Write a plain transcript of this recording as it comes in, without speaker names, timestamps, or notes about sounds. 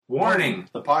Warning!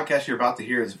 The podcast you're about to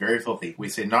hear is very filthy. We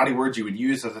say naughty words you would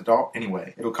use as an adult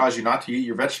anyway. It'll cause you not to eat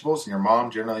your vegetables, and your mom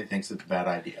generally thinks it's a bad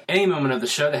idea. Any moment of the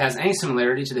show that has any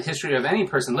similarity to the history of any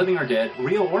person living or dead,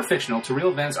 real or fictional, to real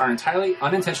events are entirely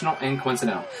unintentional and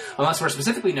coincidental. Unless we're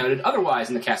specifically noted otherwise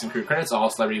in the cast and crew credits, all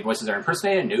celebrity voices are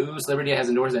impersonated, and no celebrity has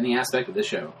endorsed any aspect of this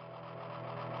show.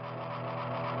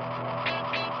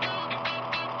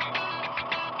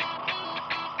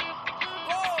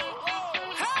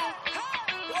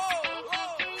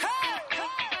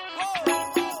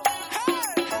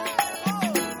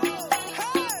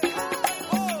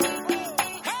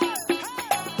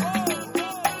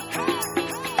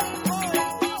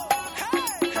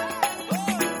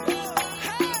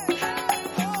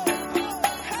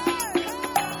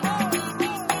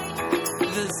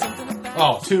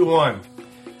 Oh, 2-1.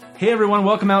 Hey everyone,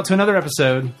 welcome out to another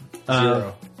episode.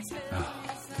 0.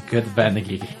 The Good, the Bad, and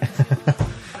the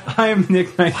Geeky. I am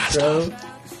Nick Nitro.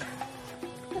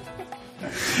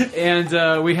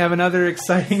 And we have another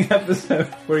exciting episode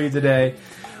for you today.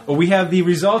 We have the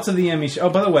results of the Emmy show.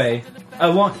 Oh, by the way,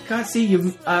 I'm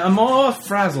all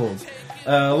frazzled.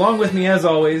 Along with me, as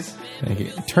always. Thank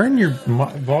you. Turn your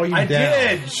volume down. I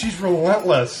did. She's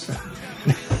relentless.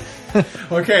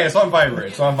 Okay, it's on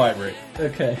vibrate.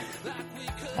 Okay.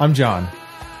 I'm John.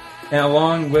 And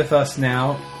along with us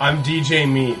now, I'm DJ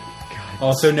Meat.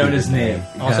 also known as Nate.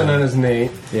 Also known as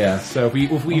Nate. Yeah, so if you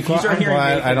start I'm hearing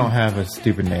glad Nathan, I don't have a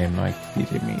stupid name like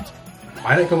DJ Meat.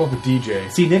 I didn't come up with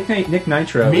DJ. See, Nick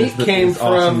Nitro Meat is the came is from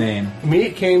awesome name.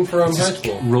 Meat came from high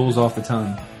school. Rolls off the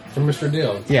tongue. From Mr.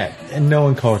 Deal. Yeah, and no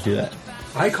one calls you that.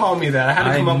 I call me that. I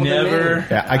had to come up with a name.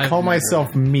 Yeah, I call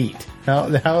myself Meat. How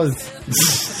is...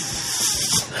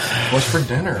 What's for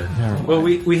dinner? Well,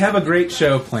 we have a great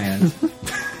show planned.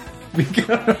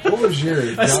 What was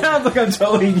yours? I sound like I'm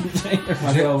totally changing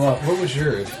myself up. What was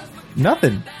yours?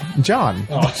 Nothing. John.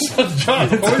 Oh, John.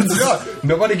 What was John?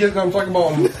 Nobody gets what I'm talking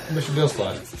about on Mr. Deal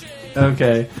slide.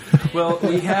 Okay. Well,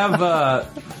 we have...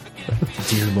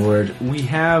 dear Lord. We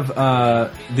have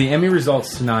the Emmy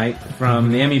results tonight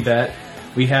from the Emmy Bet.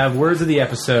 We have words of the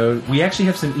episode. We actually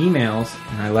have some emails,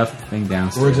 and I left the thing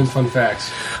downstairs. Words and fun facts.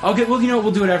 Okay, well, you know what?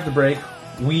 We'll do it after the break.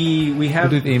 We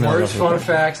have... We'll do the emails Words, after the fun break.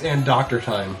 facts, and doctor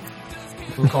time.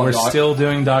 We're still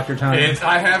doing Dr. Time.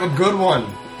 I have a good one.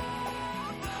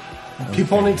 Okay.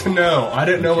 People need to know. I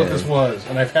didn't know what this was,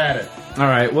 and I've had it. All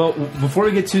right. Well, before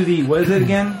we get to the... What is it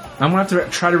again? I'm going to have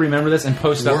to try to remember this and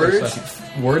post up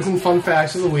Words and fun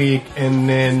facts of the week, and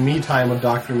then me time with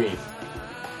Dr. Meat.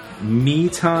 Me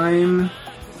time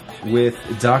with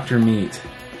Dr. Meat.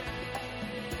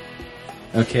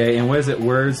 Okay, and what is it?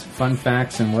 Words, fun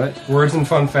facts, and what? Words and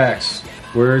fun facts.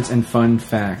 Words and fun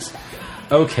facts.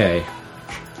 Okay.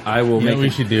 I will make what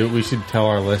we should do? We should tell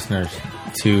our listeners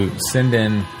to send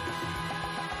in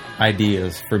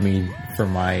ideas for me, for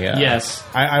my... yes.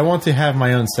 I want to have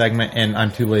my own segment, and I'm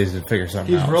too lazy to figure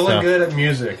something out. He's really good at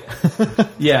music.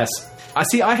 Yes.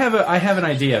 I have an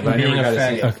idea, but I never got to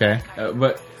see it. Okay.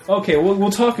 Okay, we'll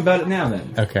talk about it now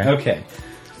then. Okay.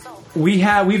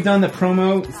 We've done the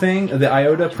promo thing, the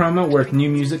IOTA promo, where new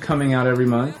music coming out every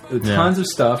month. Tons of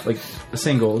stuff, like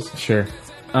singles. Sure.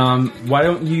 Why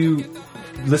don't you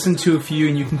listen to a few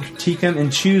and you can critique them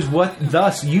and choose what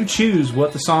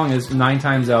the song is 9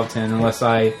 times out of 10, unless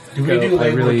I... Do we do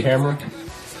label the camera?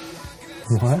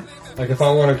 What? Like if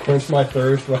I want to quench my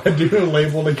thirst, do I do a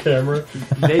label the camera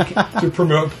to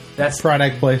promote? That's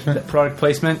product placement. Product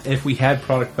placement. If we had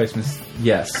product placements,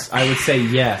 yes, I would say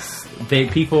yes.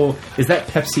 Is that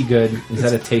Pepsi good? Is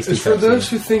that a tasty? It's for Pepsi? those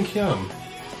who think yum.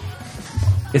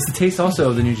 It's the taste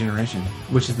also of the new generation,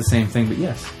 which is the same thing, but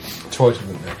yes. Choice of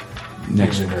the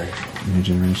next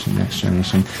generation. Next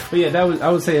generation. But yeah, I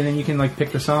would say, and then you can like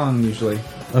pick the song usually.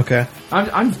 Okay.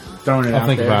 I'm throwing it out there. I'll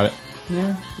think about it.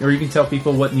 Yeah. Or you can tell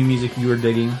people what new music you are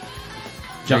digging.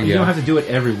 You don't have to do it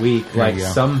every week like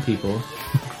some people.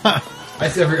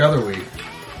 That's every other week.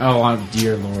 Oh,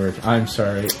 dear Lord. I'm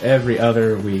sorry. Every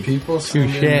other week. People sing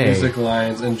music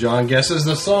lines and John guesses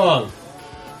the song.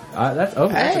 That's a good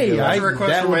one.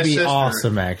 That would be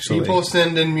awesome, actually. People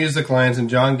send in music lines and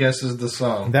John guesses the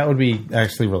song. That would be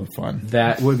actually really fun.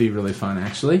 That would be really fun,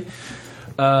 actually.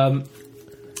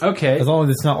 Okay. As long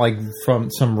as it's not like from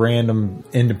some random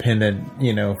independent,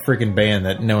 freaking band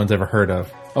that no one's ever heard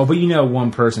of. Oh, but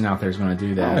one person out there is going to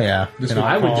do that. Oh, yeah.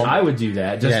 I would do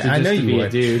that just to be a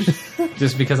douche.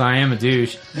 Just because I am a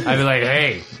douche. I'd be like,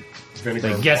 hey,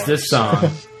 guess this song.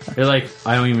 They're like,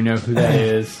 I don't even know who that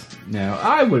is. No,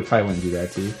 I probably wouldn't do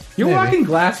that to you. You're Maybe. rocking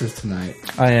glasses tonight.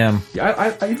 I am.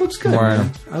 It looks good, Wearing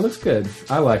man. It looks good.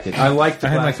 I like it. I like the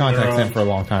I had my glasses. contacts in for a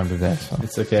long time today, so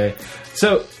It's okay.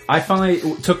 So I finally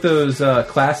took those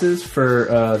classes for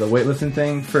the weightlifting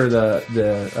thing for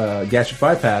the gastric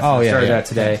bypass. Oh, I yeah, started yeah. that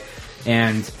today,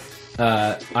 and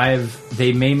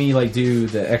they made me like do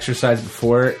the exercise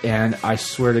before, and I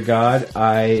swear to God,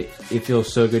 it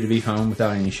feels so good to be home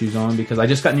without any shoes on because I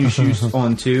just got new shoes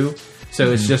on too.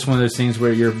 So it's just one of those things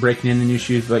where you're breaking in the new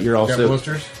shoes, but you're also Got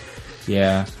blisters?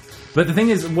 yeah. But the thing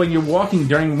is, when you're walking,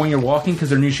 because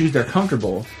they're new shoes, they're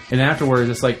comfortable. And afterwards,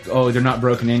 it's like, oh, they're not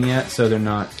broken in yet, so they're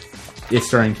not. It's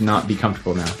starting to not be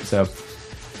comfortable now. So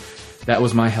that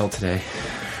was my hell today.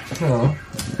 Oh.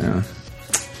 Yeah,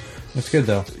 it's good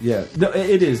though. yeah, no,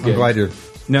 it is good. I'm glad you're.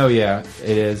 No, yeah,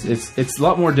 it is. It's a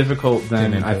lot more difficult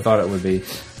than Getting into I it. thought it would be,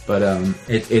 but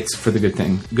it's for the good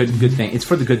thing. Good thing. It's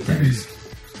for the good things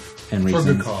and For a reasons.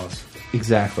 good cause.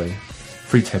 Exactly.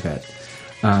 Free Tibet.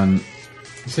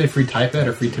 You say free Tibet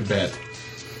or free Tibet?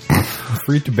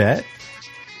 Free to bet?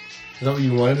 Is that what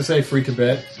you wanted to say? Free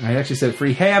Tibet? I actually said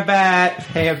free. Hey, a bat.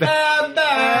 Hey, a bat.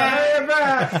 Hey, a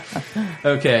bat.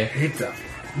 Okay. It's a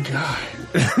God.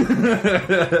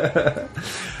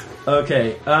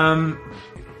 Okay.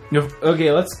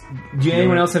 Okay. Do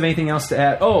anyone else have anything else to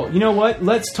add? Oh, you know what?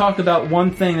 Let's talk about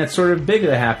one thing that's sort of big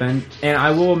that happened, and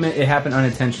I will admit it happened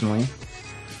unintentionally,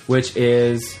 which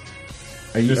is.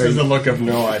 This is a look of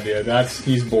no idea.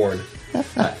 He's bored.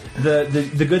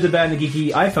 the good, the bad, and the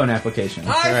geeky iPhone application.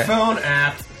 iPhone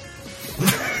app.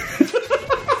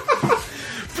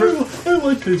 I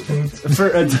like taste buds. For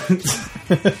a,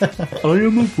 I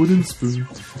am a wooden spoon.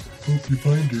 Hope you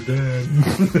find your dad.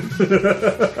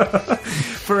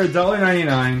 for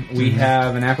 $1.99, we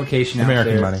have an application out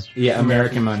American there. money. Yeah,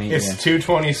 American money. It's yeah.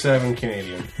 $2.27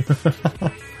 Canadian.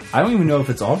 I don't even know if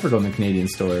it's offered on the Canadian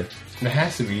store. It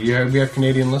has to be. We have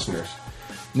Canadian listeners.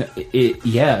 No,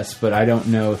 yes, but I don't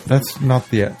know if That's not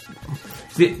the.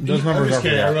 Those I'm numbers just are for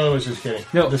kidding. the I app. really was just kidding.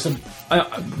 no.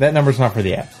 That number's not for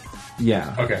the app.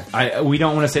 Yeah. Okay. We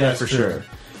don't want to say That's that for true. sure.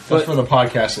 That's But for the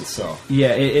podcast itself. yeah,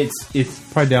 it's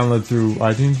Probably download through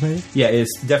iTunes, maybe. yeah,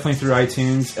 it's definitely through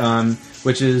iTunes,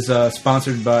 which is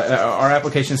sponsored by our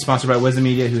application is sponsored by Wisdom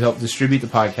Media, who help distribute the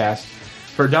podcast.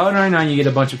 For $1.99, you get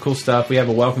a bunch of cool stuff. We have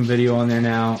a welcome video on there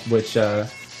now, which Well,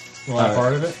 I'm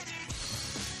part of it.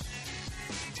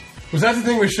 Was that the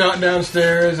thing we shot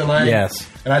downstairs and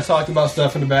I talked about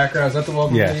stuff in the background? Is that the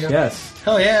welcome Yes. video? yes,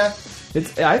 Hell yeah.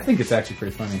 I think it's actually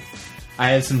pretty funny. I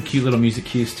had some cute little music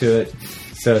cues to it,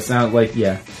 so it sounded like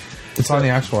It's on the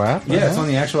actual app. yeah, it's on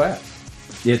the actual app.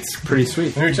 It's pretty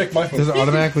sweet. Let me check my phone. Does it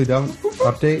automatically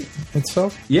update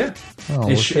itself? Yeah, Oh,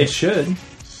 it shit. should.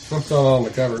 What's on the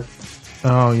cover?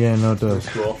 Oh yeah, no, it does.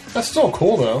 Cool. That's still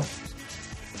cool though.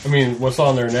 I mean, what's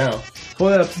on there now? Pull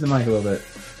it up to the mic a little bit.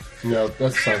 No,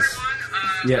 that sounds.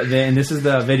 Yeah, and this is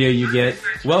the video you get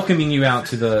welcoming you out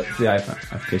to the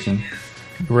iPhone application.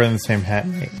 We're in the same hat,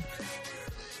 mate.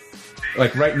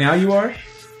 Like right now, you are.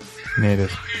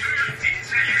 Native.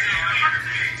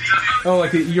 Oh,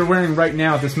 like you're wearing right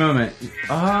now at this moment.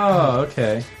 Oh,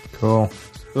 okay. Cool.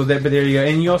 Well, but there you go.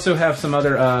 And you also have some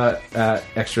other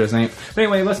extras. But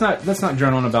anyway, let's not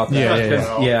drone on about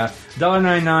that. Yeah.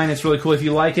 $1.99. It's really cool. If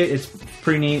you like it, it's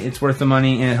pretty neat. It's worth the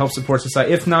money, and it helps support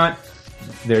society. If not,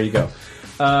 there you go.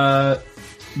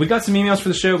 We got some emails for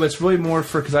the show, but it's really more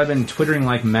because I've been twittering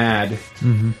like mad,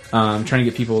 trying to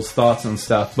get people's thoughts on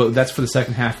stuff. But that's for the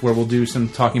second half, where we'll do some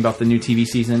talking about the new TV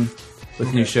season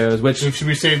with new shows. Which Should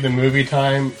we save the movie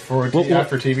time for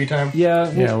after TV time? yeah,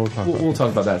 we'll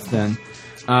talk about that then.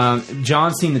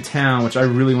 John's seen The Town, which I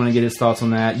really want to get his thoughts on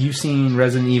that. You've seen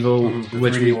Resident Evil,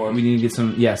 which 3D one. we need to get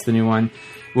some. Yes, the new one.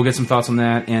 We'll get some thoughts on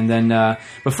that, and then.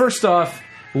 But first off,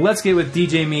 let's get with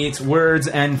DJ Meat's words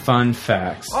and fun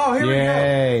facts. Oh, here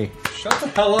Yay! we go. Shut the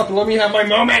hell up and let me have my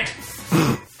moment.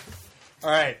 All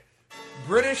right.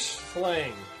 British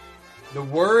slang. The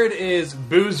word is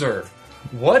boozer.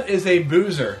 What is a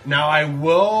boozer? Now, I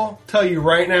will tell you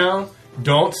right now,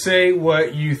 don't say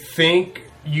what you think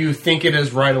it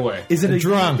is right away. Is it a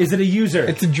drunk? Is it a user?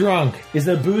 It's a drunk. Is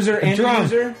it a boozer and drunk. a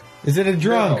user? Is it a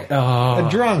drunk? No. Oh. A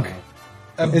drunk.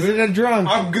 Is it a drunk?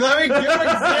 Let me give an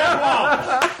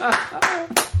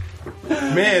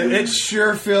example. Man, it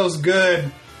sure feels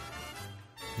good.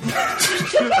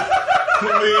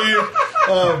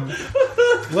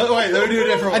 Let me do a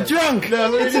different one. A drunk.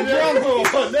 No, it's a drunk.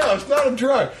 No, it's not a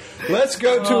drunk. Let's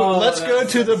go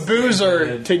to the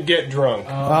boozer to get drunk.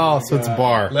 Oh, so it's a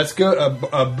bar. Let's go.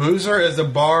 A boozer is a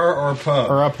bar or a pub.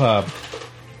 Or a pub.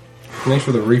 Thanks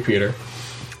for the repeater.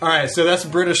 Alright, so that's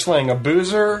British slang. A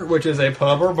boozer, which is a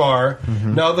pub or bar.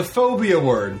 Now, the phobia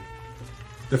word.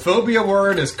 The phobia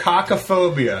word is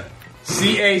cockophobia.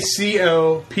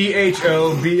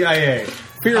 CACOPHOBIA.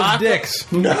 Fear of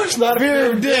dicks. No, it's not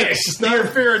fear of dicks. It's not a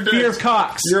fear of dicks. Fear of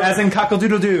cocks, as in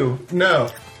cockle-doodle-doo. No.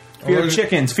 Fear of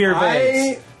chickens. Fear of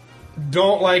eggs. I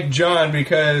don't like John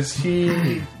because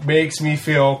he makes me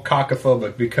feel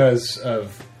cockophobic because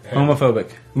of him. Homophobic.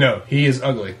 No, he is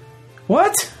ugly.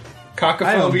 What? I don't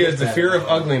Cockophobia get is the that. fear of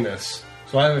ugliness.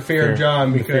 So I have a fear of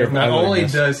John the fear because of not only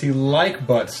ugliness. does he like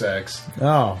butt sex,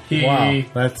 Oh, He- wow.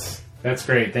 That's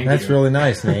great. Thank That's you. really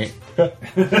nice, Nate.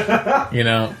 You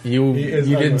know, you is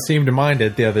didn't ugly. seem to mind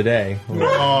it the other day.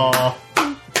 Aww.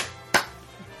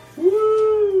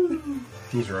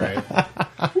 He's right.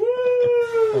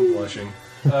 I'm blushing.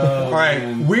 All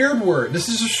right, weird word. This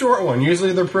is a short one.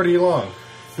 Usually they're pretty long.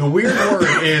 The weird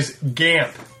word is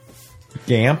gamp.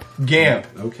 Gamp? Gamp.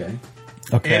 Okay.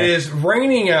 Okay. It is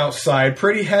raining outside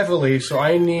pretty heavily, so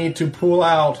I need to pull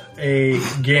out a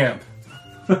gamp.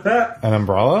 An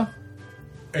umbrella?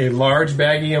 A large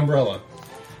baggy umbrella.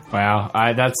 Wow.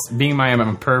 That's being I'm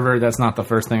a pervert. That's not the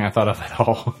first thing I thought of at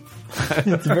all.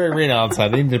 It's very rain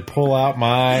outside. I need to pull out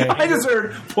my... I just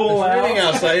heard pull It's raining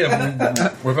out.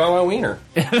 outside. Without my wiener.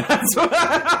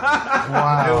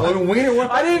 Wow. A little wiener.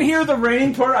 I didn't hear the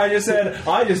raining part. I just said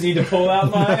I just need to pull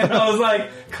out mine. And I was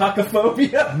like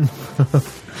cockophobia.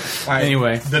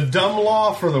 Anyway, The dumb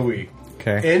law for the week.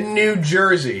 Okay. In New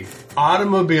Jersey,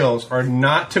 automobiles are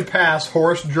not to pass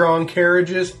horse-drawn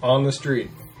carriages on the street.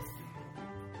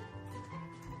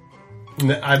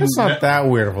 That's not that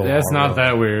weird of a law. that's not really.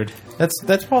 that weird.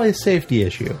 That's probably a safety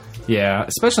issue. Yeah,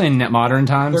 especially in modern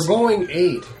times. They're going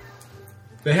 8.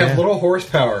 They have Yeah. little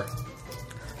horsepower.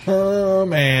 Oh,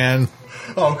 man.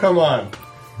 Oh, come on.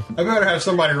 I better have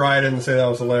somebody write in and say that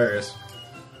was hilarious.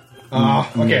 Okay.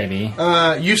 Maybe.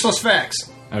 Useless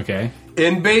facts. Okay.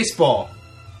 In baseball,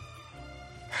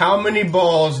 how many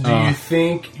balls do you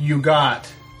think you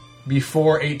got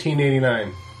before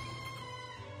 1889?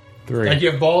 3. Like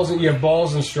you have balls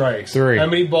and strikes. 3. How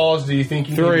many balls do you think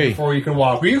you 3. need before you can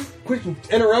walk? Will you quit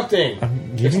interrupting?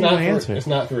 Give me not my 3. answer. It's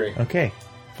not 3. Okay.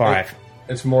 5.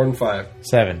 It's more than 5.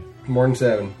 7. More than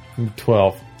 7.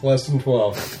 12. Less than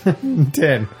 12.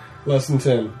 10. Less than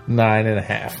 10.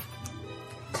 9.5.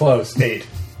 Close. 8.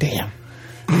 Damn.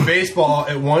 In baseball,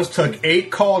 it once took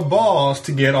 8 called balls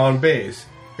to get on base.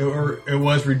 It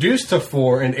was reduced to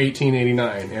 4 in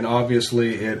 1889, and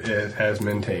obviously it has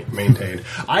maintained.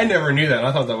 I never knew that, and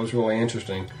I thought that was really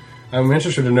interesting. I'm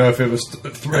interested to know if it was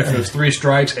 3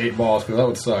 strikes, 8 balls, because that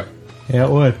would suck. Yeah,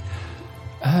 it would.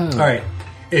 All right.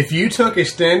 If you took a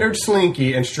standard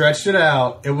slinky and stretched it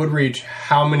out, it would reach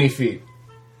how many feet?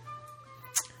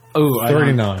 Oh,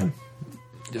 39.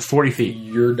 40 feet.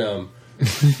 You're dumb.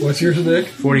 What's yours, Nick?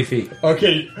 40 feet.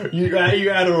 Okay, you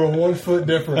added a 1 foot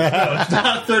difference. No, it's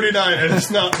not 39 and it's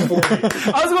not 40. I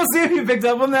was going to see if you picked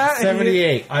up on that.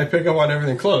 78. I pick up on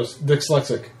everything close.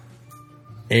 Dyslexic.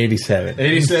 87.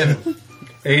 87.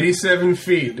 87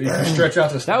 feet. You can stretch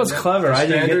out the That was clever. I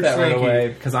didn't get that right away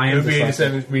because I It am would be dyslexic.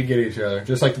 87. We get each other.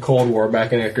 Just like the Cold War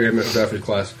back in 8th grade Mr.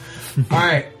 class. All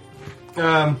right.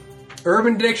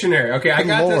 Urban Dictionary. Okay, I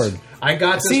got Lord. this. I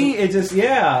got this. See, it just,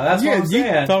 that's what I'm You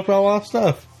saying. talked about a lot of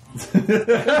stuff.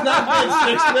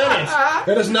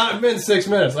 It has not been 6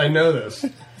 minutes. I know this.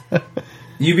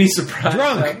 You'd be surprised.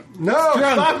 Drunk. No,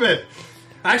 stop it.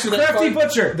 Actually, that's Crafty part,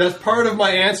 Butcher. That's part of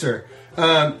my answer.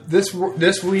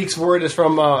 This week's word is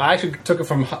from. I actually took it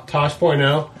from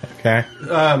Tosh.0. Okay.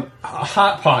 A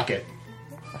hot pocket.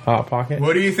 Hot pocket.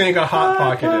 What do you think a hot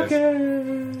pocket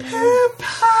is? Hot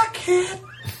pocket.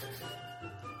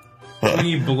 When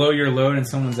you blow your load in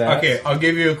someone's ass. Okay, I'll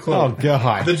give you a clue. Oh,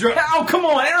 God. The Oh, come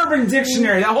on, Urban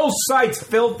Dictionary. That whole site's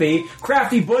filthy.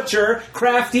 Crafty Butcher.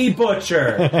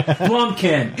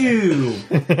 Blumpkin. Ew.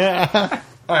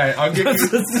 All right, I'll give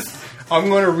you. I'm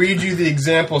going to read you the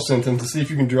example sentence to see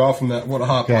if you can draw from that what a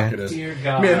hot Okay. pocket is. Dear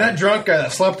God. Man, that drunk guy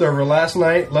that slept over last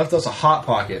night left us a hot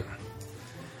pocket.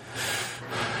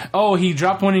 Oh, he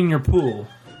dropped one in your pool.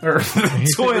 Or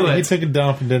toilet. He took a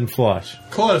dump and didn't flush.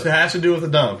 Close. It has to do with the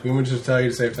dump. You want me to just tell you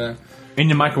to save time? In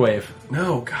the microwave.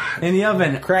 No, God, In the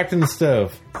oven. Cracked in the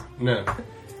stove. no.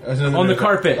 That's nothing On to the do with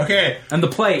carpet. that. Okay. And the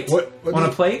plate. What On a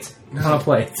the- plate? On a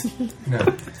plate. No.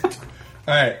 All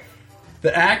right.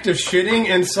 The act of shitting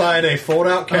inside a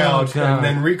fold-out couch God. and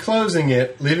then reclosing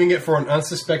it, leaving it for an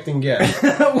unsuspecting guest.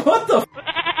 What the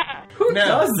Who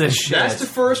Now, does this shit? That's the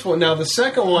first one. Now the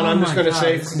second one, I'm Oh just my going to God,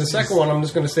 say. this The is- second one, I'm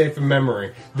just going to say from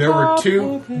memory. There were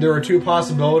two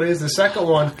possibilities. The second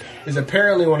one is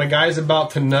apparently when a guy's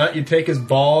about to nut, you take his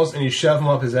balls and you shove them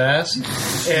up his ass.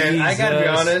 And I got to be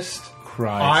Jesus honest,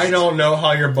 Christ. I don't know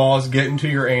how your balls get into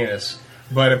your anus.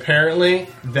 But apparently,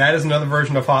 that is another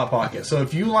version of Hot Pocket. So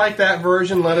if you like that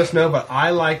version, let us know. But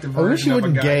I like the version. I wish you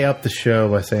wouldn't gay up the show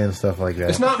by saying stuff like that.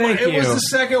 It's not. Thank It was you. the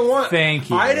second one. Thank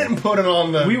you. I didn't put it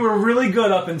on the. We were really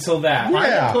good up until that. I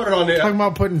didn't put it on the. Talking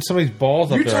about putting somebody's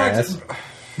balls up You their talked. ass.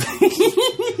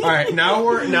 All right,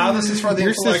 now this is for the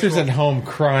Your sister's at home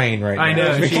crying right now. I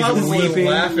know. She's Probably weeping.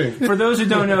 laughing. For those who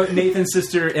don't know, Nathan's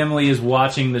sister Emily is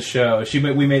watching the show.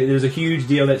 There's a huge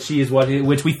deal that she is watching,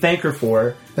 which we thank her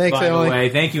for. Thanks, by Emily. the way.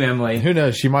 Thank you, Emily. Who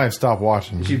knows? She might have stopped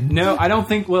watching. No, I don't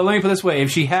think. Well, let me put it this way: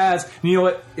 if she has, you know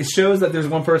what? It shows that there's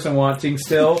one person watching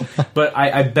still. But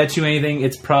I bet you anything,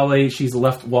 it's probably she's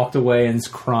walked away and is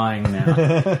crying now, All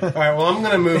right, well, I'm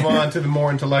going to move on to the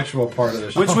more intellectual part of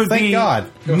this. which would thank be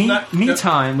God. me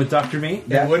time with Dr. Meat.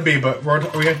 It would be, but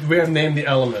we have to name the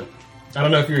element. I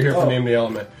don't know if you're here for name the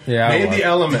element. Yeah, I name was. the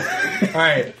element. All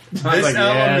right, this like,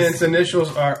 element's yes.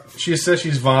 initials are. She says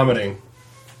she's vomiting.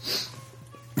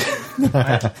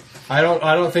 I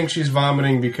don't think she's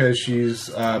vomiting because she's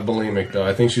bulimic, though.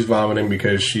 I think she's vomiting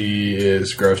because she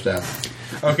is grossed out.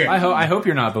 Okay, I hope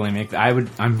you're not bulimic.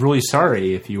 I'm really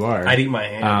sorry if you are. I'd eat my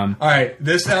hand. All right,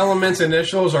 this element's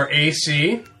initials are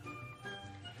AC.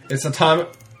 It's atomic.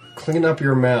 Clean up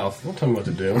your mouth. Don't tell me what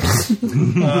to do.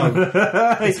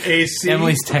 It's AC.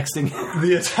 Emily's texting.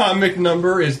 The atomic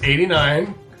number is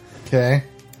 89. Okay.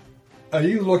 Are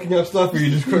you looking up stuff or are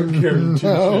you just quick hearing two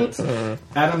shits?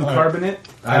 Atom carbonate?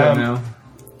 I don't know.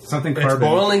 Something Its carbonate.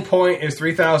 boiling point is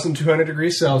 3,200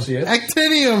 degrees Celsius.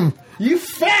 Actinium. You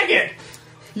faggot!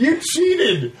 You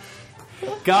cheated!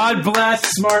 God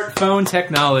bless smartphone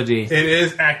technology. It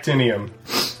is actinium.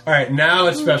 Alright, now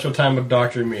it's special time with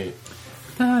Dr. Meat.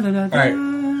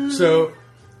 Alright, so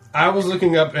I was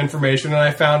looking up information and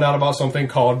I found out about something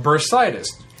called bursitis.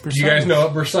 Do you guys know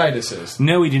what bursitis is?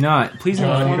 No, we do not. Please you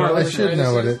inform know our what I should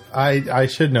know what it. I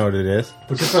should know what it is.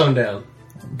 Put your phone down.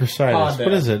 Bursitis. Down.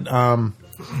 What is it? I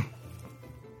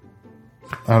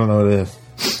don't know what it is.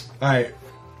 Alright.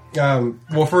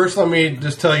 Well, first let me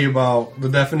just tell you about the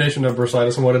definition of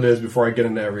bursitis and what it is before I get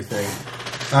into everything.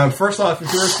 First off,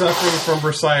 if you're suffering from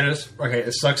bursitis, okay,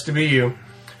 it sucks to be you.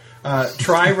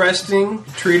 Try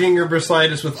treating your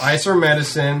bursitis with ice or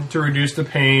medicine to reduce the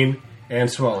pain and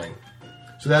swelling.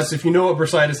 So that's if you know what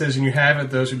bursitis is and you have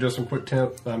it, those are just some quick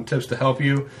tips to help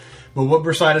you. But what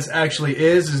bursitis actually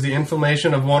is the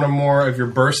inflammation of one or more of your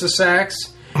bursa sacs.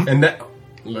 And that,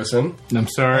 listen. I'm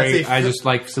sorry. That's a I just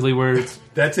like silly words.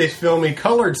 That's a filmy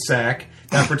colored sac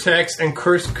that protects and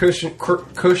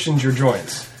cushions your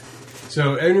joints.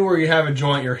 So anywhere you have a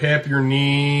joint, your hip, your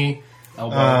knee,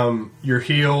 your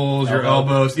heels, your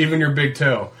elbows, even your big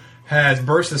toe, has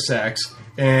bursa sacs.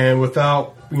 And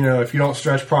without, if you don't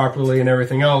stretch properly and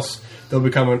everything else, they'll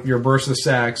become your bursa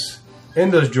sacs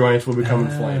in those joints will become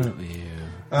inflamed.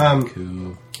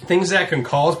 Cool. Things that can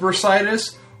cause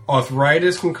bursitis,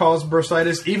 arthritis can cause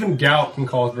bursitis, even gout can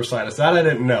cause bursitis. That I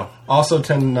didn't know. Also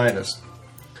tendinitis.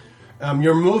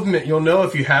 Your movement, you'll know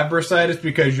if you have bursitis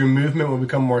because your movement will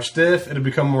become more stiff, it'll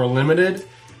become more limited.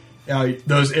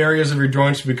 Those areas of your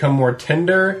joints will become more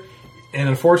tender. And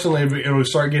unfortunately, it will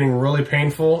start getting really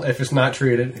painful if it's not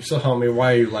treated. You still help me.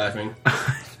 Why are you laughing?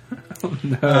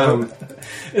 No.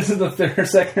 This is the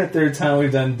second or third time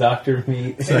we've done Dr.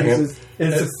 Meat. It's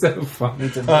just so funny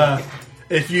to me.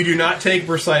 If you do not take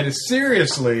bursitis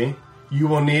seriously, you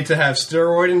will need to have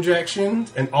steroid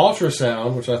injections, an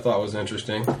ultrasound, which I thought was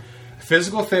interesting,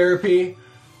 physical therapy,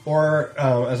 or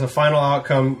as a final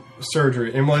outcome,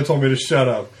 surgery. Emily told me to shut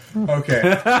up. Okay.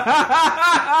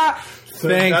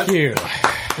 Thank you.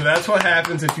 So that's what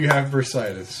happens if you have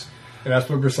bursitis. And that's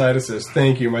what bursitis is.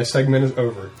 Thank you. My segment is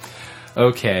over.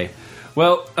 Okay.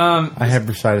 Well, I have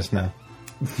bursitis now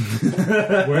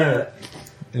Where?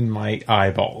 in my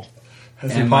eyeball.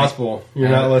 That's And impossible. You're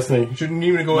not listening. You shouldn't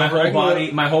even go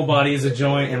over. my whole body is a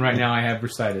joint, and right now I have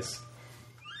bursitis.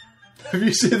 Have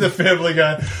you seen the Family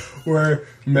Guy where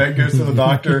Meg goes to the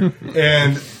doctor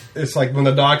and it's like when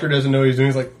the doctor doesn't know what he's doing,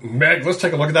 he's like, Meg, let's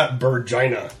take a look at that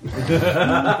virgina.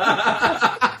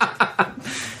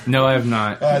 No, I have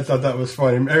not. I thought that was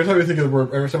funny. Every time I hear the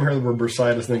word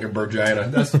bursitis, I think of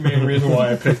virgina. That's the main reason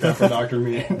why I picked that for Dr.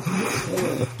 Me.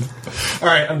 All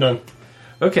right, I'm done.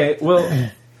 Okay, well,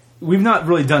 we've not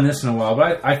really done this in a while,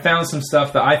 but I found some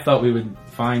stuff that I thought we would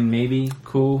find maybe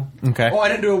cool. Okay. Oh, I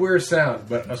didn't do a weird sound,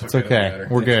 but that's okay. It's okay.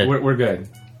 We're good. We're good.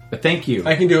 But thank you.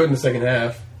 I can do it in the second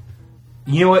half.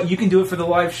 You know what? You can do it for the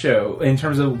live show in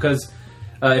terms of because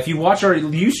if you watch our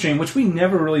Ustream, which we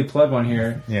never really plug on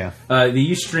here. Yeah.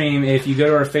 The Ustream, if you go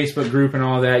to our Facebook group and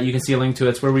all that, you can see a link to it.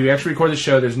 It's where we actually record the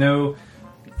show. There's no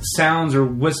sounds or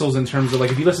whistles in terms of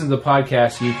like if you listen to the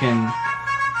podcast, you can.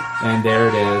 And there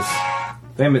it is.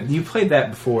 Damn it, you played that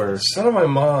before. Son of my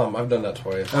mom. I've done that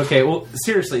twice. Okay, well,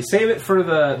 seriously, save it for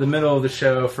the middle of the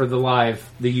show for the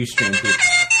Ustream people.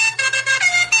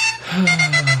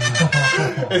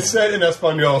 It said in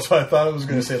Espanol, so I thought it was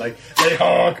going to say like "Hey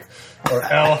honk" or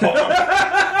 "El honk."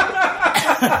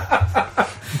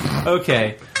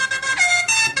 Okay.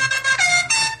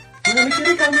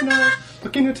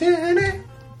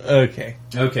 Okay.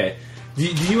 Okay. Do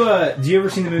you ever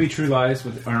seen the movie True Lies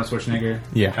with Arnold Schwarzenegger?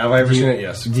 Yeah. Have I ever seen it?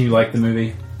 Yes. Do you like the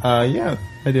movie? Yeah,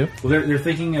 I do. Well, they're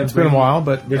thinking of. It's been a while,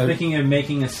 but They're thinking of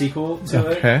making a sequel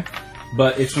to it. Okay.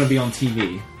 But it's going to be on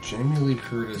TV. Jamie Lee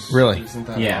Curtis Really? isn't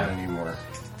that Yeah. hot anymore.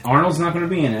 Arnold's not going to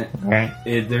be in it. Right.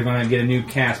 They're going to get a new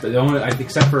cast, but the only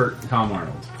except for Tom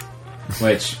Arnold,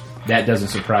 which that doesn't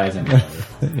surprise anybody.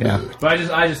 Yeah. But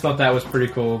I just thought that was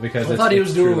pretty cool because I thought he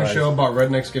was doing a show about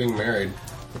rednecks getting married.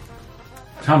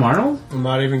 Tom Arnold? I'm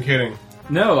not even kidding.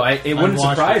 No, it wouldn't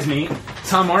watched surprise me.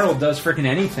 Tom Arnold does freaking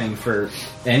anything for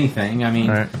anything. I mean,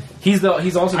 Right. he's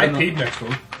also I done peed next to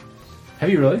him. Have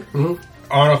you really? Mm-hmm.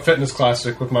 On a fitness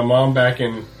classic with my mom back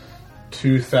in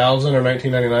 2000 or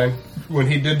 1999 when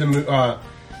he did the.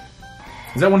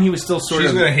 Is that when he was still sort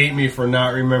She's of? gonna hate me for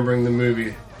not remembering the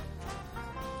movie.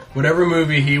 Whatever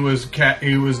movie he was doing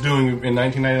in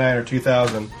 1999 or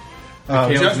 2000.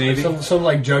 Tales Navy? Some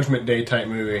like Judgment Day type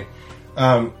movie.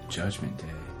 Judgment Day.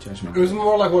 Judgment It was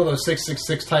more like one of those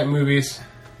 666 type movies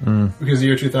because the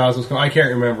year 2000 was coming. I can't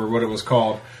remember what it was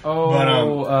called. Oh,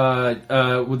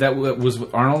 but, that was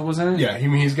Arnold was in it. yeah,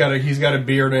 he's got a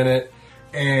beard in it,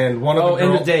 and one of the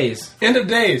End of Days. End of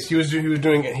Days. He was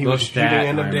shooting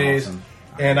End of Days, awesome.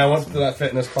 and I went to that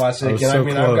fitness classic, I was and so I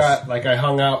mean close. I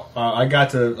hung out. I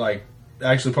got to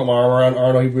actually put my arm around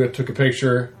Arnold. He took a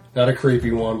picture, not a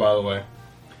creepy one, by the way.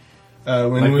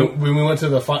 When we went to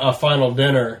the final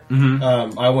dinner,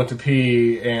 I went to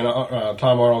pee, and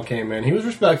Tom Arnold came in. He was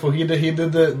respectful. He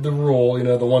did the rule,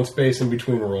 the one space in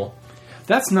between rule.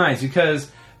 That's nice because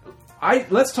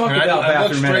let's talk And about I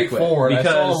looked bathroom straight etiquette forward. I saw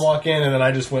him because walk in, and then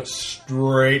I just went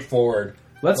straight forward.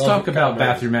 let's talk about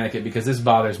bathroom etiquette because this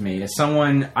bothers me. As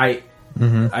someone I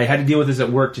had to deal with this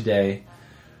at work today.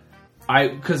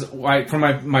 For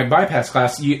my bypass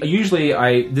class, I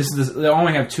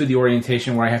only have two of the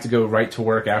orientation where I have to go right to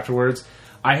work afterwards.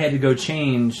 I had to go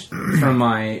change from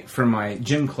my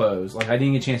gym clothes. Like I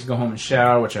didn't get a chance to go home and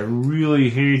shower, which I really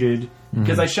hated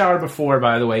because I showered before.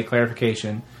 By the way,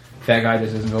 clarification: that guy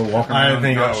just doesn't go walking around I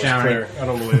think not that was showering. clear. I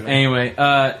don't believe it. Anyway,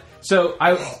 so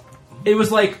it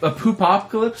was like a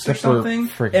poopocalypse or Except for something.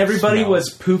 friggin' Everybody smell. was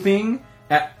pooping.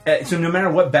 So no matter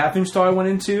what bathroom stall I went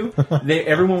into,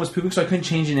 everyone was pooping, so I couldn't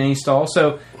change in any stall.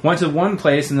 So went to one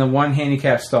place in the one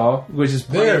handicap stall, which is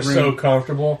plenty They are of room. so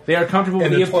comfortable. They are comfortable, And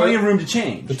but the you have plenty toilet- of room to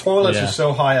change. The toilets Yeah. are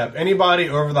so high up. Anybody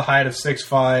over the height of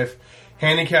 6'5",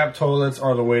 handicap toilets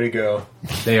are the way to go.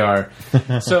 They are.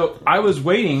 So I was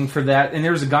waiting for that, and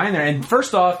there was a guy in there. And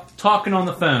first off, talking on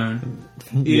the phone.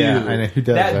 Yeah, ew, I know. Who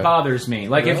does that? bothers me.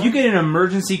 Like if you get an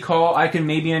emergency call, I can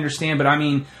maybe understand. But I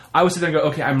mean, I would sit there and go,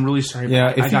 "Okay, I'm really sorry."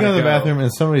 Yeah, but I if you gotta go to the bathroom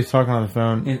and somebody's talking on the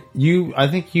phone, And- I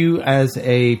think you as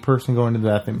a person going to the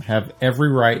bathroom have every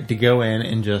right to go in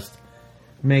and just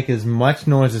make as much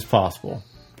noise as possible.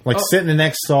 Like sit in the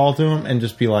next stall to them and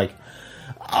just be like,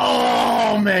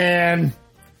 "Oh man,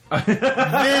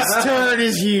 this turd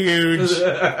is huge!"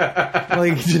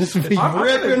 Like just be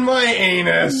Ripping my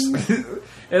anus.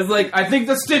 It's like I think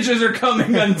the stitches are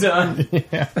coming undone.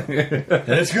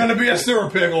 It's going to be a sewer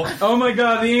pickle. Oh my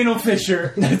god, the anal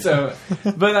fissure. So,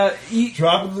 but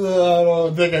Drop the... I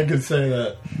don't think I could say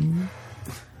that.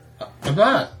 I'm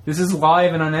not. this is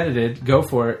live and unedited. Go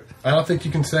for it. I don't think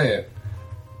you can say it.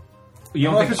 You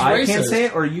I don't don't know think if I it's can racist. say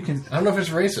it, or you can? I don't know if it's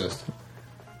racist.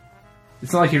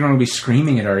 It's not like you're going to be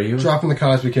screaming it, are you? Dropping the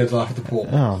Cosby Kids off at the pool.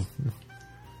 oh,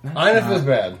 I know if it was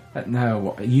bad.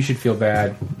 No, you should feel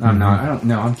bad. I'm not. I don't.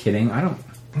 No, I'm kidding. I don't.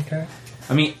 Okay.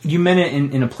 I mean, you meant it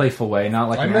in a playful way, not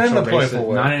like I an meant it actual in a playful racist,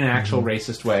 way. not in an actual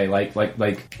racist way.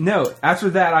 Like no. After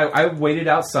that, I waited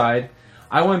outside.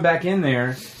 I went back in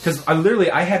there because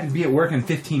I had to be at work in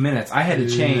 15 minutes. I had to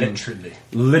change.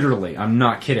 Literally, I'm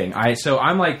not kidding.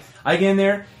 I'm like, I get in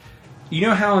there. You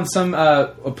know how in some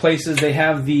places they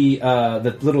have the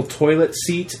little toilet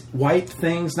seat wipe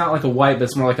things, not like a wipe, but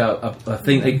it's more like a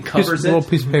thing that covers a little it.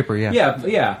 piece of paper. Yeah.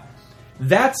 Yeah.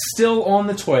 That's still on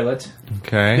the toilet.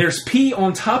 Okay. There's pee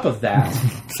on top of that.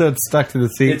 So it's stuck to the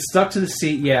seat. It's stuck to the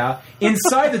seat, yeah.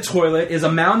 Inside the toilet is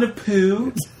a mound of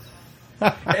poo.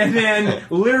 And then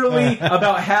literally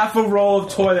about half a roll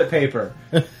of toilet paper.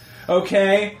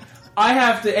 Okay? I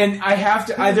have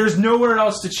to. There's nowhere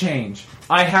else to change.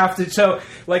 I have to. So,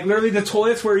 like, literally, the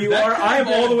toilets where you are, I am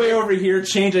all the way over here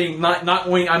changing. Not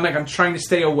going. I'm trying to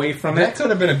stay away from That it. could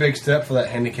have been a big step for that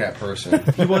handicapped person.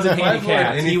 He wasn't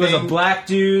handicapped. He was a black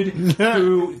dude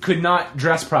who could not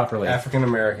dress properly. African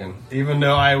American. Even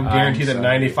though I would guarantee that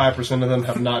sorry. 95% of them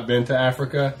have not been to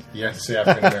Africa, you have to say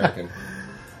African American.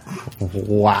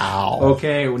 Wow.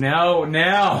 Okay, now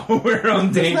we're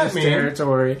on dangerous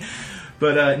territory.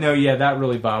 But no, yeah, that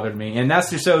really bothered me, and that's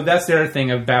the other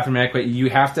thing of bathroom etiquette. You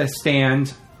have to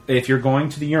stand if you're going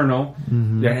to the urinal.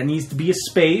 There needs to be a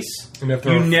space. And if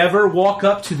you never walk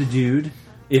up to the dude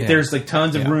if there's like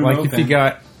tons of room Like open. if you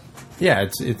got,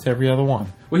 it's every other one.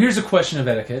 Well, here's a question of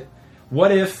etiquette: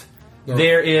 what if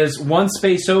there is one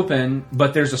space open,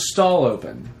 but there's a stall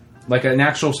open, like an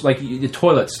actual the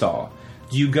toilet stall?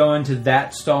 Do you go into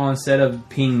that stall instead of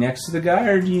peeing next to the guy,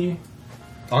 or do you?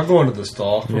 I'll go into the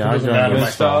stall. Yeah, I'll Doesn't go matter. into the My-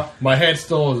 stall. My head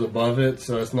stool is above it,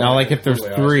 so it's not. Now, like, if there's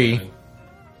completely 3, isolated.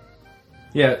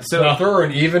 Yeah. So Now, if there are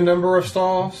an even number of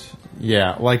stalls,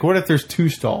 Yeah, like what if there's 2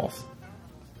 stalls?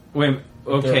 wait.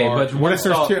 Okay, There are- but What if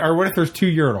there's stall- 2? Or what if there's 2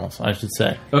 urinals? I should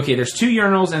say. Okay, there's 2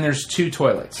 urinals and there's 2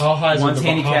 toilets. how high is One's the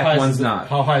handicapped, one's not.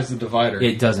 How high is the divider?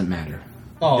 It doesn't matter.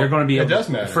 Oh, They're going to be it able does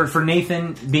matter. for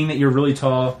Nathan, being that you're really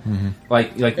tall.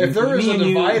 Like if there is me a and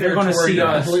you, divider they're going to where see you're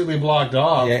us. completely blocked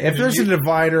off, Yeah, if then there's you, a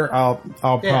divider, I'll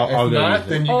yeah, if go not, use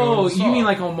then it. you go Oh, to the you stall. mean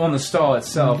like on the stall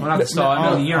itself? Not the stall. I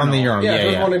know the urinal. on the urinal. Yeah, Yeah,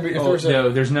 there's yeah. one if Oh, there's a,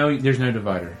 no, there's no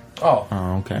divider. oh,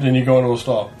 Oh, okay. then you go into a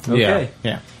stall. Okay.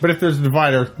 Yeah. But if there's a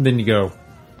divider, then you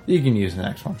can use the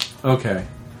next one. Okay.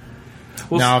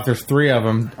 Well, Now, if there's 3 of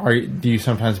them, do you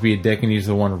sometimes be a dick and use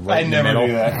the one right I in the never middle?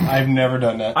 do that. I've never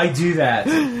done that. I do that.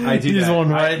 I do Use that. the one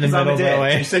right in the 'cause I'm a middle that dick.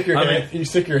 way. You stick your I mean- hand, you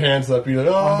stick your hands up. You're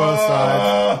like, oh, On both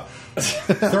sides.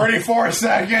 34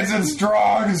 seconds and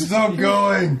strong and still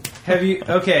going. Have you?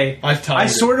 Okay. I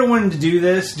sort of wanted to do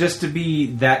this just to be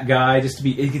that guy. Just to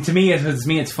be. To me,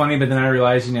 it's funny. But then I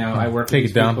realized, I work. Take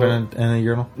with a dump people. in a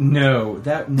urinal? No,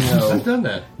 I've done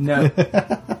that. no.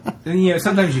 And,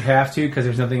 sometimes you have to because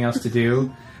there's nothing else to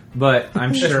do. But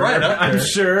I'm sure. right up I'm there.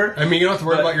 sure. I mean, you don't have to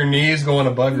worry But- about your knees going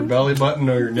above your belly button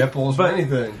or your nipples or But-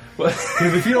 anything. But-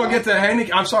 Because if you don't get the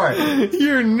handicap, I'm sorry.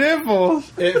 Your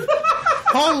nipples! If,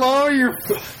 How low are your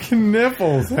fucking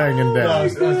nipples hanging I,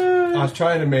 down? was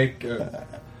trying to make.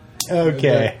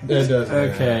 Okay. That does.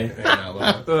 Okay. They're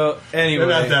Well, anyway.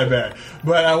 not that bad.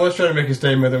 But I was trying to make a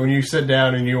statement that when you sit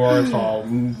down and you are tall,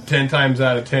 10 times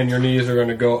out of 10, your knees are going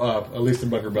to go up, at least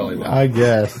above your belly button. I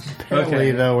guess. Apparently,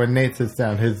 Okay. though, when Nate sits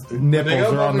down, his nipples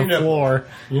go are on the above your floor.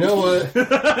 You know what?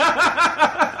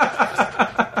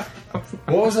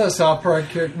 What was that South Park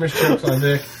kick? Miss Chokes on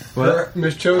Dick. What?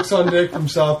 Miss Chokes on Dick from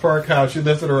South Park. How she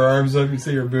lifted her arms up, you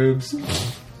see her boobs.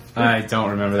 I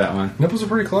don't remember that one. Nipples are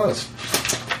pretty close.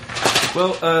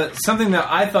 Well, something that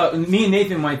I thought me and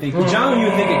Nathan might think. John, you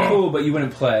would think it cool, but you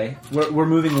wouldn't play. We're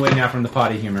moving away now from the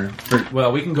potty humor.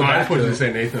 Well, we can go I back was to going it. to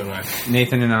say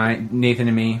Nathan and I. Nathan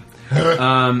and me.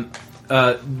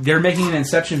 They're making an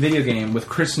Inception video game with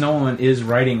Chris Nolan is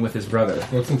writing with his brother.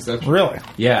 What's Inception? Really?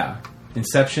 Yeah.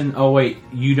 Inception. Oh wait,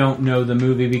 you don't know the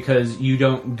movie because you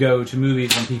don't go to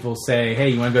movies when people say, "Hey,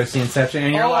 you want to go see Inception?"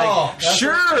 And you're like, that's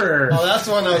 "Sure." Oh, that's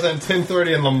the one that was at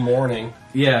 10:30 in the morning.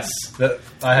 Yes. That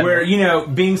I had Where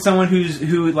being someone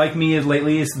who like me is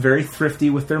lately is very thrifty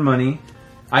with their money,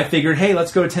 I figured, hey,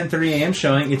 let's go to 10:30 a.m.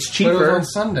 showing. It's But cheaper it was on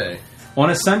Sunday. on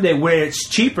a Sunday where it's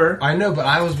cheaper. I know, but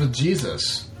I was with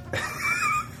Jesus.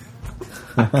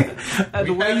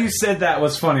 The way you said that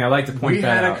was funny. I like to point We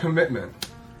that had out. a commitment.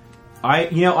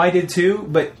 I did too,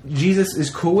 but Jesus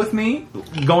is cool with me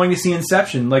going to see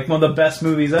Inception, like one of the best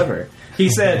movies ever. He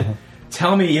said,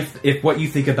 "Tell me if what you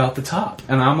think about the top,"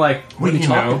 and I'm like, "What are you you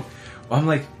talking?" know? I'm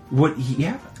like, "What?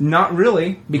 Yeah, not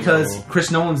really, because No.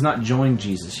 Chris Nolan's not joined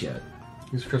Jesus yet.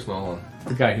 He's Chris Nolan.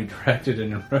 The guy who directed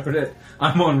and wrote it.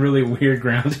 I'm on really weird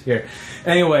ground here.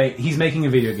 Anyway, he's making a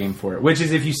video game for it, which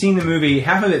is, if you've seen the movie,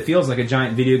 half of it feels like a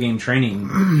giant video game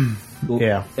training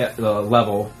Yeah.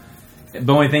 level.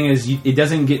 The only thing is, it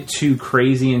doesn't get too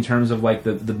crazy in terms of like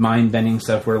the mind bending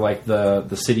stuff where like the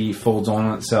city folds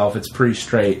on itself. It's pretty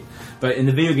straight. But in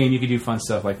the video game, you could do fun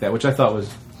stuff like that, which I thought was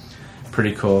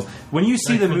pretty cool. When you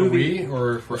see Like the for movie, Wii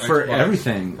or for for Xbox?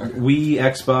 everything, Okay. Wii,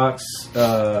 Xbox,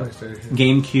 PlayStation.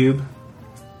 GameCube.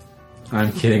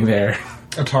 I'm kidding there.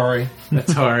 Atari.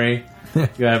 Atari.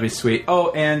 Gotta be sweet.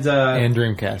 Oh, and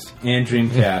Dreamcast.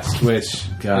 Dreamcast, which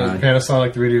God,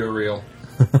 Panasonic 3D reel.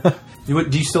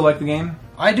 do you still like the game?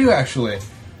 I do actually.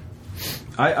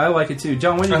 I like it too.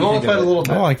 John, what did I've you only think played of a it? little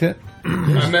bit. I liked it.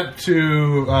 I'm up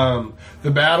to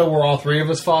the battle where all three of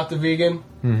us fought the vegan.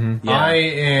 Yeah. I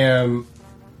am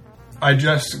I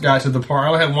just got to the part. I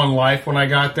only had one life when I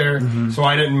got there, Mm-hmm. so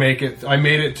I didn't make it. I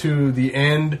made it to the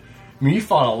end. I mean, you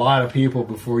fought a lot of people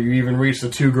before you even reached the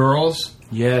 2 girls.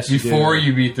 Yes, Before did.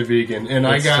 you beat the vegan, and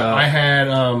It's tough. I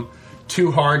had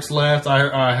 2 hearts left.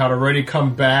 I had already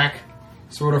come back,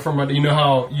 sort of from a, you know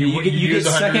how You get use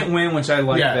 100 second win, which I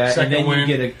like that, second and then win.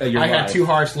 you get your I had life. 2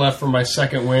 hearts left from my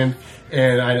second win,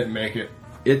 and I didn't make it.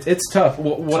 It's tough.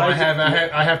 What So I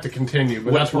I have to continue,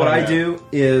 but that's what I'm I at. do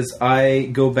is I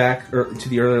go back to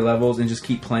the earlier levels and just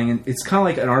keep playing. And it's kind of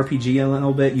like an RPG a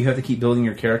little bit. You have to keep building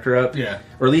your character up, Yeah.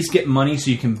 or at least get money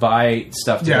so you can buy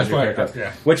stuff to Yeah, build your that's character right.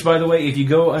 up. Yeah. Which, by the way, if you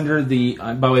go under the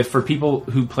by the way, for people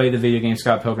who play the video game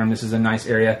Scott Pilgrim, this is a nice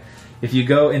area. If you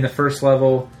go in the first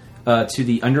level to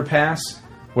the underpass,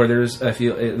 where there's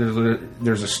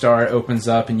a star it opens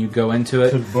up and you go into it.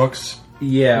 To the books.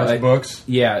 Yeah, Those books.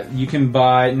 Yeah, you can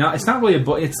buy. It's not really a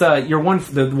book. It's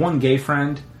the one gay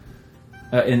friend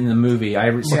in the movie.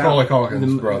 Macaulay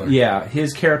Culkin's brother. Yeah,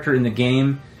 his character in the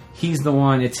game. He's the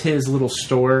one. It's his little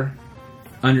store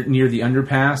near the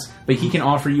underpass. But he can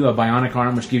offer you a bionic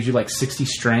arm, which gives you like 60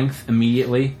 strength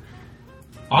immediately.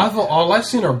 All I've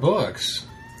seen are books.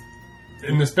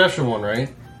 In the special one,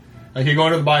 right? Like you go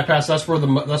into the bypass. That's where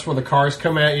the cars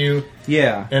come at you.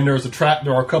 Yeah. And there's a trap.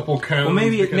 There are a couple cones. Well,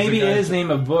 maybe because it the guy- is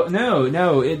name a book. No.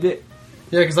 Yeah,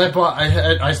 because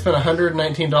I spent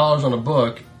 $119 on a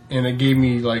book, and it gave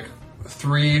me like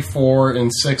 3, 4,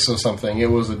 and 6 or something. It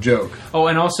was a joke. Oh,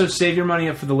 and also save your money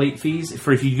up for the late fees.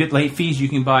 For if you get late fees, you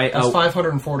can buy. That's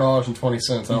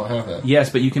 $504.20. I don't have that. Yes,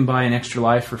 but you can buy an extra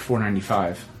life for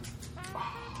 $4.95.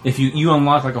 If you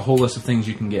unlock like a whole list of things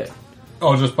you can get.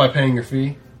 Oh, just by paying your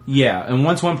fee? Yeah, and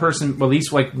once one person, well, at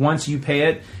least like once you pay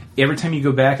it, every time you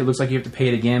go back, it looks like you have to pay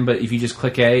it again. But if you just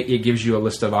click A, it gives you a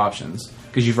list of options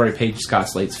because you've already paid Scott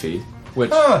Slate's fee,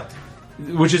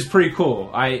 which is pretty cool.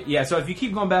 So if you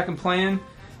keep going back and playing,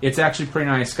 it's actually pretty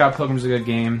nice. Scott Pilgrim's a good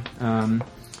game,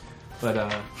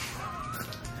 but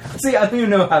see, I don't even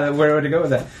know where to go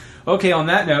with that. Okay, on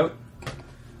that note,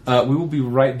 we will be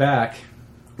right back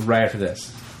right after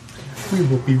this. We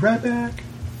will be right back.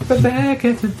 But back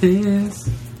after this.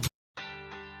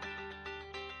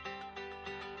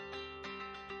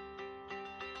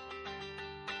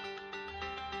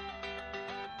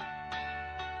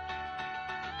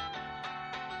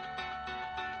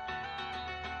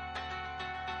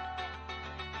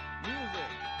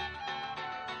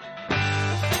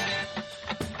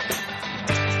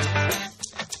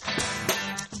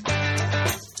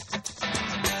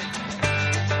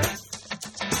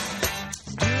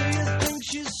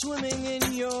 Swimming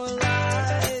in your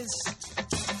lies.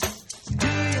 Do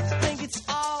you think it's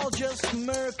all just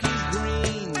murky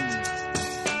green?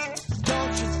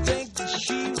 Don't you think that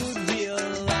she would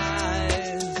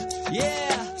realize?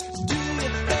 Yeah, do you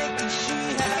think that she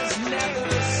has never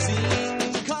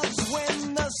seen? 'Cause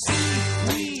when the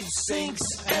seaweed sinks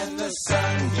and the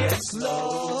sun gets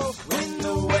low, when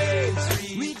the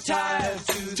waves retire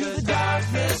to the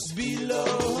darkness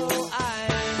below, I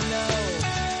know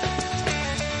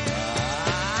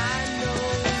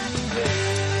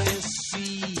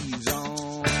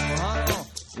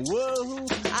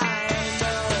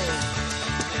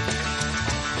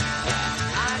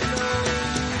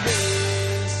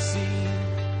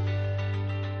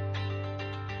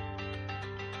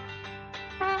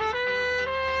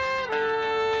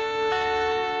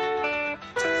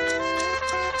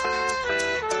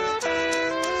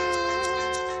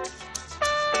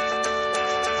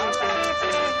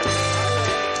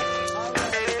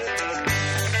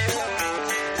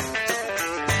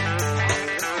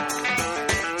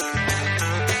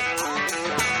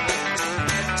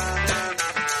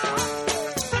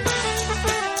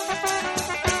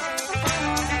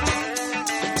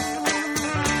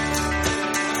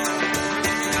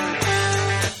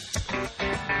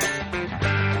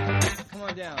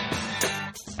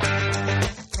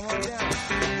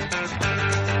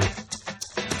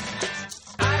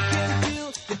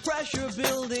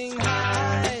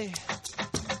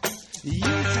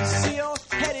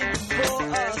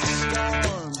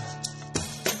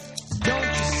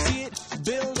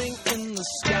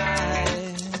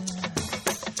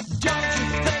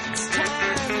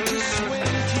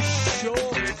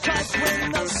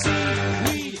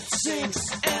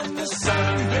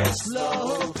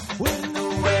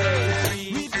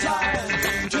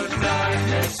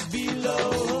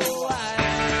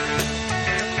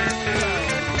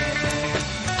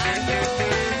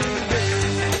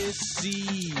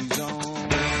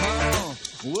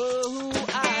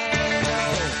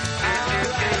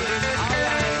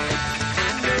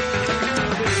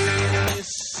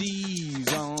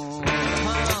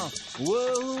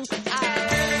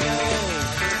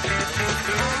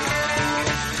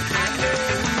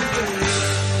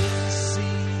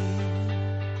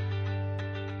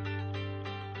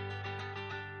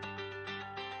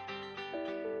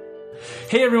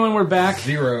Hey everyone, we're back.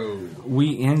 Zero. We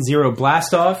in Zero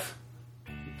Blast Off.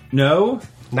 No.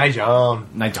 Nijam.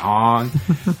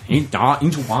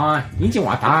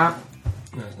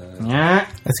 Yeah.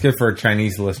 That's good for our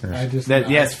Chinese listeners.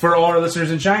 Yes, for all our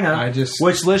listeners in China.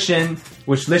 Which listen,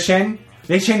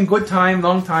 good time,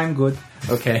 long time, good.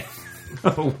 Okay.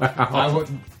 Oh wow.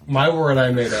 My word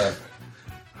I made up.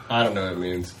 I don't know what it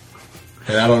means.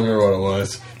 And I don't remember what it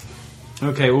was.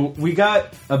 Okay, well, we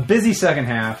got a busy second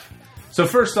half. So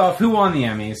first off, who won the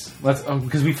Emmys?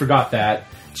 Because we forgot that.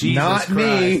 Jesus Not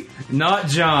Christ. me. Not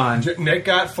John. Nick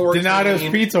got 14. Donato's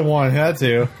Pizza won. Had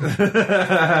to.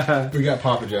 We got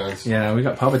Papa John's. Yeah, we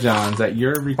got Papa John's at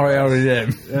your request. Oh, yeah, we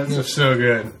did. That was so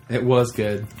good. It was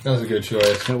good. That was a good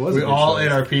choice. It was. We a good all choice.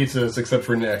 ate our pizzas except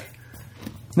for Nick.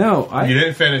 No, You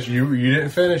didn't finish. You didn't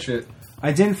finish it.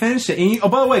 I didn't finish it. And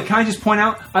by the way, can I just point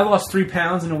out I lost 3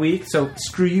 pounds in a week? So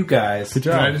screw you guys. Good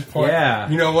Can I job. just point? Yeah.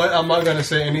 You know what? I'm not going to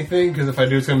say anything because if I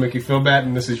do, it's going to make you feel bad,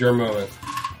 and this is your moment.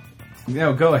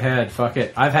 No, go ahead. Fuck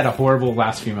it. I've had a horrible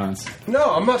last few months. No,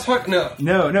 I'm not talking.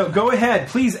 No. No, go ahead.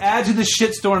 Please add to the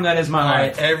shitstorm that is my All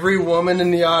life. right, every woman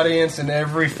in the audience and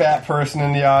every fat person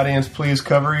in the audience, please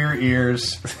cover your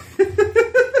ears.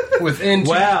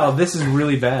 Wow, this is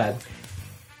really bad.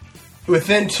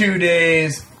 Within 2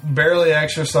 days, barely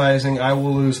exercising, I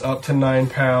will lose up to 9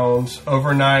 pounds.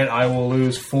 Overnight, I will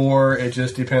lose 4. It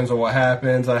just depends on what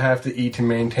happens. I have to eat to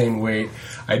maintain weight.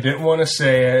 I didn't want to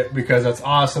say it because that's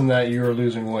awesome that you are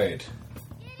losing weight.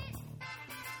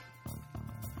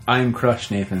 I'm crushed,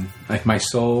 Nathan. Like, my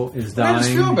soul is dying. I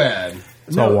just feel bad.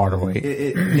 It's all water weight.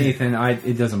 Nathan,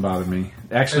 it doesn't bother me.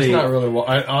 Actually, It's not really.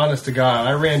 Honest to God,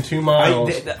 I ran 2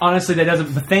 miles. Honestly, that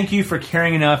doesn't. But thank you for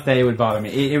caring enough that it would bother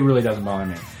me. It really doesn't bother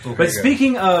me. Okay, But good.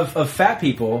 speaking of fat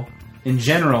people in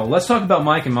general, let's talk about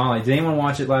Mike and Molly. Did anyone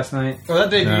watch it last night? Oh, that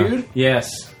debuted?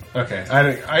 Yes. Okay,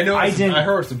 I know. I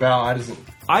heard what it's about.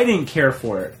 I didn't care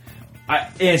for it.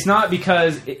 It's not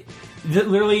because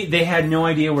literally they had no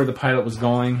idea where the pilot was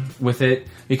going with it,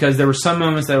 because there were some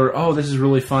moments that were, oh, this is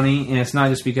really funny, and it's not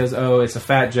just because, oh, it's a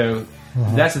fat joke.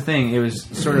 That's the thing. It was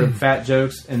sort of fat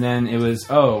jokes, and then it was,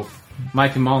 oh,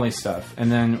 Mike and Molly stuff. And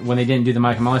then when they didn't do the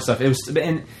Mike and Molly stuff,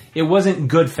 it wasn't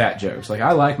good fat jokes. Like,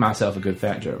 I like myself a good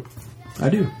fat joke. I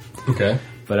do. Okay.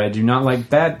 But I do not like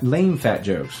bad, lame fat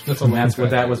jokes. That's a lame That's fat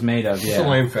what that joke. was made of, yeah. It's a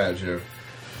lame fat joke.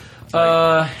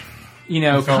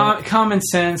 Common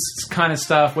sense kind of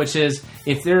stuff, which is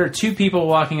if there are 2 people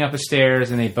walking up the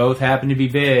stairs and they both happen to be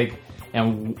big,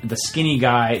 and the skinny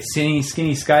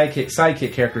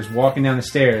sidekick character is walking down the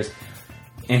stairs,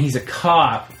 and he's a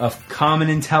cop of common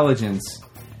intelligence,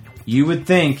 you would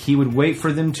think he would wait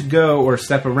for them to go or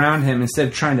step around him instead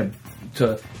of trying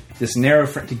to this narrow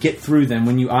to get through them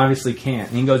when you obviously can't.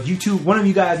 And he goes, "You two, one of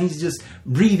you guys needs to just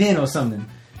breathe in or something."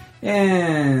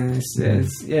 And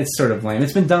it's sort of lame.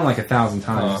 It's been done like 1,000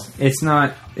 times. It's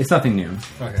nothing new.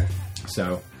 Okay.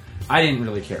 So I didn't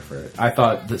really care for it. I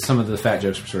thought that some of the fat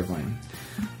jokes were sort of lame.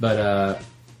 But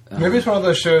Maybe it's one of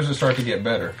those shows that start to get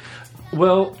better.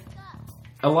 well,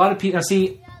 a lot of people. Now,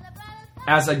 see,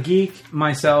 as a geek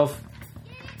myself,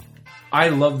 I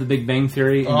love The Big Bang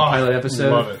Theory in the pilot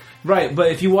episode. Love it. Right,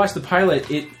 but if you watch the pilot,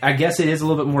 I guess it is a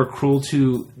little bit more cruel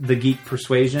to the geek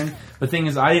persuasion. The thing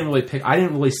is, I didn't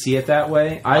really see it that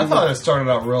way. I thought it started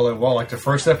out really well. Like the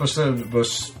first episode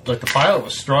was like the pilot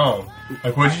was strong.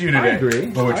 Like what did you do today? I agree.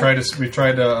 But we tried to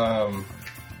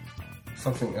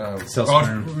something. Sell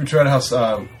sperm. We tried to have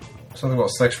something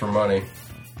about sex for money.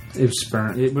 It was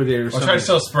sperm. I tried to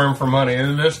sell sperm for money,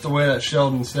 and just the way that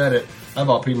Sheldon said it, I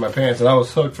about peed my pants, and I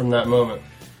was hooked from that moment.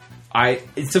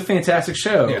 It's a fantastic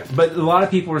show, Yeah. but a lot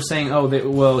of people were saying,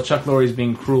 Chuck Lorre's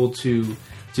being cruel to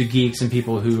geeks and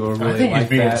people who are really I think like he's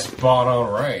being that. spot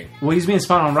on right. Well, he's being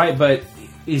spot on right, but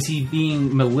is he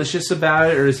being malicious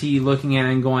about it, or is he looking at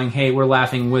it and going, hey, we're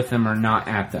laughing with them or not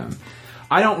at them?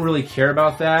 I don't really care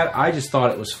about that. I just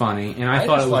thought it was funny, and I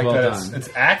thought just it was like well that done. it's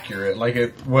accurate.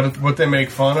 Like what they make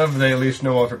fun of, they at least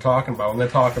know what they're talking about. When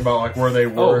they talk about like where they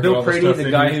work, Oh, and Bill all the Prady, stuff the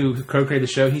they guy do. who co-created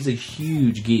the show, he's a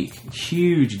huge geek.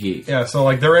 Huge geek. Yeah, so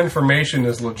like their information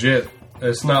is legit.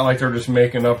 It's not like they're just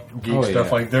making up geek stuff.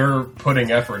 yeah. Like they're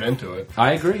putting effort into it.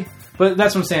 I agree. But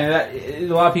that's what I'm saying.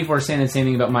 A lot of people are saying the same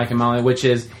thing about Mike and Molly, which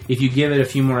is if you give it a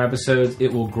few more episodes,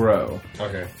 it will grow.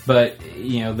 Okay. But,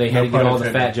 they had No to get pun all the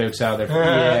intended. fat jokes out of there.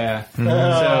 Yeah. So,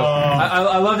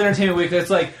 I love the Entertainment Week.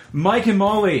 It's like, Mike and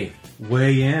Molly,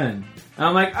 weigh in. And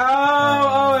I'm like,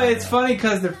 it's funny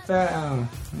because they're fat. Oh,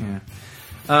 yeah.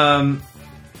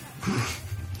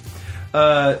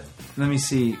 Let me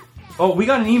see. Oh, we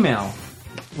got an email.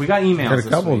 We got emails. Got a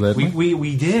couple, this week. didn't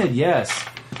We did, yes.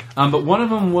 But one of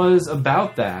them was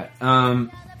about that.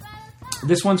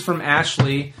 This one's from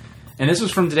Ashley, And this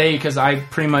was from today because I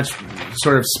pretty much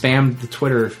sort of spammed the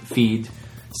Twitter feed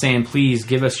saying, please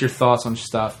give us your thoughts on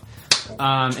stuff.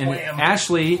 And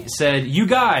Ashley said, you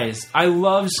guys, I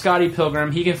love Scotty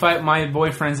Pilgrim. He can fight my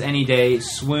boyfriends any day.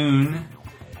 Swoon.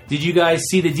 Did you guys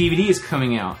see the DVD is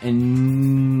coming out?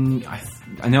 And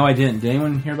I know I didn't. Did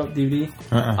anyone hear about the DVD?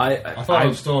 I thought it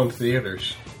was still in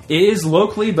theaters. It is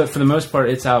locally, but for the most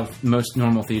part, it's out of most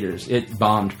normal theaters. It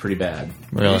bombed pretty bad.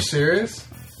 Really? Are you serious?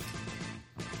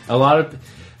 A lot of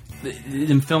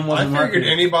the film wasn't I figured marketed.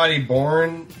 Anybody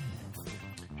born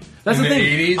That's in the the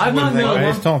thing. 80s I've not known. I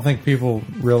just don't think people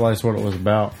realize what it was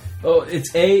about. Oh,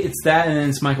 it's that, and then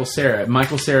it's Michael Cera.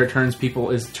 Michael Cera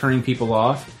is turning people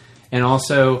off, and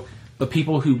also the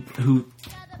people who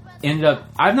ended up.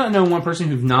 I've not known one person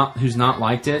who's not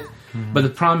liked it. Mm-hmm. But the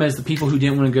problem is the people who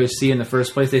didn't want to go see it in the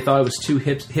first place, they thought it was too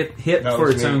hip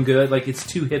for its own good. Like it's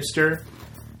too hipster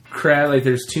crap. Like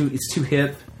it's too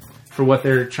hip for what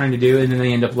they're trying to do, and then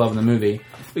they end up loving the movie.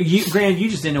 Granted, you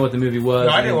just didn't know what the movie was.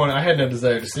 No, I didn't want. I had no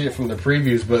desire to see it from the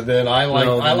previews, but then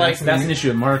that's an issue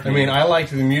of marketing. I mean, I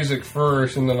liked the music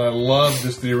first, and then I loved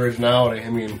just the originality. I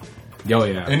mean, oh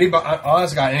yeah.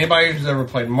 Anybody who's ever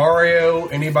played Mario,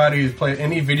 anybody who's played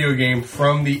any video game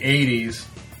from the 80s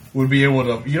would be able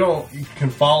to. You can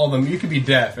follow them. You could be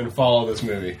deaf and follow this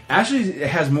movie. Actually, it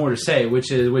has more to say,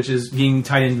 which is being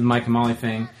tied into the Mike and Molly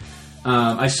thing.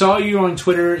 I saw you on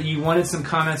Twitter. You wanted some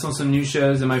comments on some new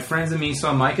shows, and my friends and me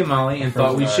saw Mike and Molly and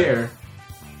thought we'd share.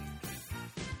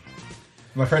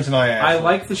 My friends and I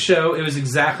liked the show. It was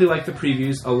exactly like the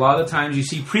previews. A lot of the times you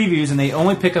see previews, and they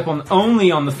only pick up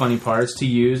only on the funny parts to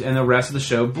use, and the rest of the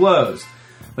show blows.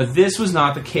 But this was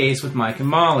not the case with Mike and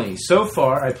Molly. So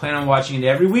far, I plan on watching it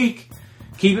every week.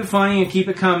 Keep it funny and keep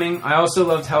it coming. I also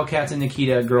loved Hellcats and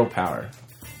Nikita Girl Power.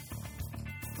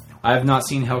 I have not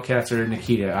seen Hellcats or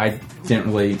Nikita. They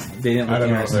didn't look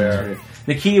interesting.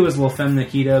 Nikita was La Femme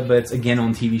Nikita, but it's again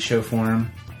on TV show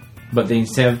form. But they,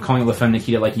 instead of calling it La Femme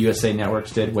Nikita like USA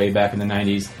Networks did way back in the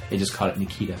 90s, they just called it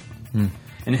Nikita. And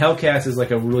Hellcats is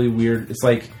like a really weird... It's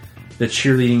like the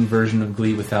cheerleading version of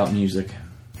Glee without music.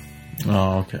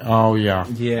 Oh, okay. Oh, yeah.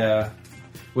 Yeah.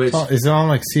 Which, is it on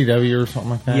like CW or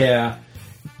something like that? Yeah.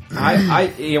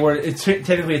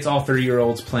 Technically it's all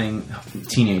 30-year-olds playing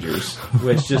teenagers,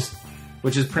 which is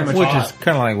pretty much... Which is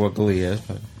kind of like what Glee is,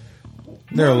 but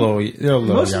they're a little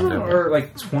most younger. of them are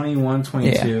like 21,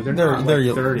 22. Yeah. They're not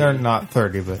like 30. They're not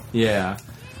 30, but... Yeah.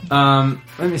 Let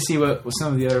me see what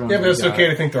some of the other ones. Yeah, but it's okay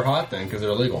to think they're hot then, because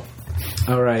they're illegal.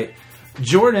 All right.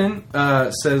 Jordan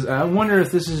says, I wonder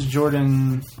if this is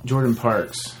Jordan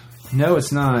Parks. No,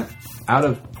 it's not. Out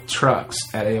of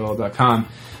Trucks at AOL.com.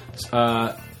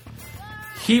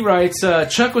 He writes,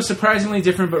 Chuck was surprisingly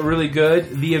different but really good.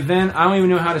 The event, I don't even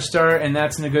know how to start, and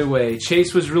that's in a good way.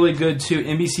 Chase was really good too.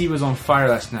 NBC was on fire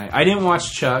last night. I didn't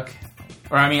watch Chuck.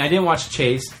 I didn't watch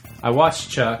Chase. I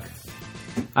watched Chuck.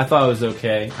 I thought it was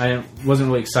okay. I wasn't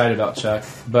really excited about Chuck.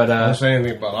 But I don't say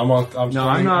anything about it. I'm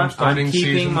not. I'm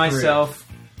keeping myself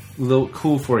a little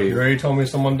cool for you. You already told me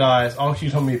someone dies. Oh, you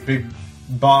told me Big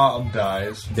Bob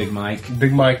dies. Big Mike.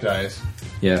 Big Mike dies.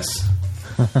 Yes.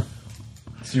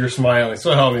 So you're smiling.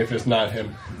 So help me if it's not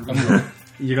him.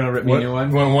 You're going to rip me a new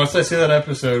one? Once I see that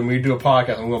episode and we do a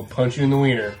podcast, I'm going to punch you in the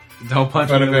wiener. Don't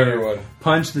punch me in the wiener. Everyone.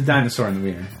 Punch the dinosaur in the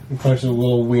wiener. Punch the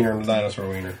little wiener in the dinosaur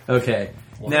wiener. Okay.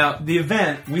 Now, the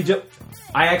event,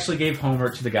 I actually gave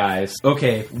homework to the guys.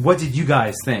 Okay, what did you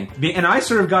guys think? And I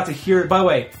sort of got to hear it. By the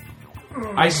way,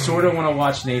 I sort of want to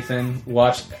watch Nathan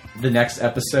watch the next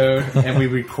episode, and we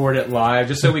record it live,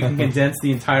 just so we can condense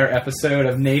the entire episode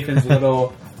of Nathan's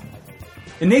little...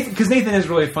 And because Nathan is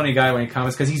really a funny guy when he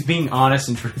comments, because he's being honest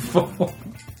and truthful.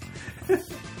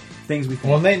 Things we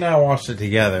think. Well, Nate and I watched it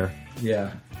together.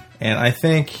 Yeah. And I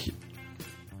think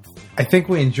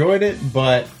we enjoyed it,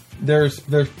 but there's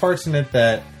parts in it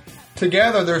that...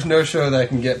 Together, there's no show that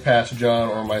can get past John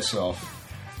or myself.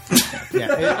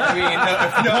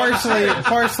 Yeah,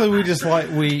 partially we just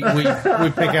we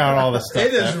pick out all the stuff.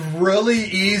 It is really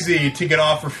easy to get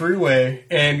off a freeway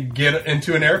and get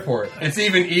into an airport. It's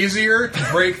even easier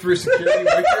to break through security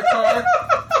with your car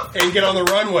and get on the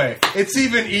runway. It's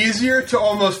even easier to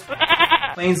almost...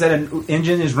 Planes that an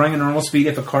engine is running at normal speed,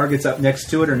 if a car gets up next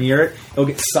to it or near it, it'll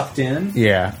get sucked in.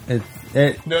 Yeah.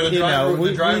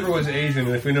 The driver was Asian,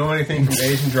 and if we know anything from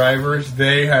Asian drivers,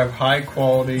 they have high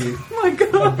quality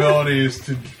abilities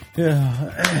to.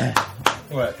 Yeah.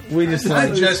 What? We just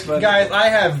guys. I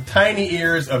have tiny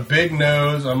ears, a big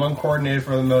nose. I'm uncoordinated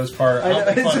for the most part.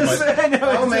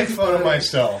 I'll make fun of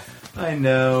myself. I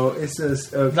know. It's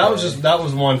just okay. That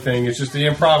was one thing. It's just the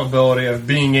improbability of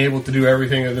being able to do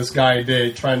everything that this guy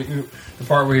did. The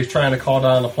part where he's trying to call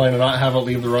down the plane and not have it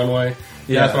leave the runway.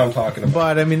 Yeah. That's what I'm talking about.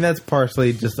 But I mean, that's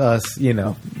partially just us,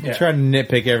 Yeah. trying to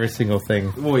nitpick every single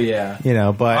thing, Well, yeah.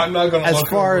 But I'm not gonna as look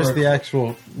far over as it.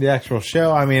 the actual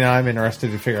show, I mean, I'm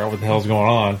interested to figure out what the hell's going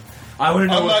on. I want to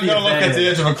know I'm what not going to look event at the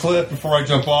is. edge of a cliff before I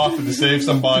jump off and to save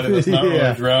somebody that's not Yeah.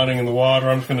 really drowning in the water.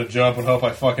 I'm just going to jump and hope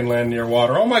I fucking land near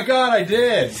water. Oh my god, I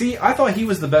did! See, I thought he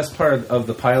was the best part of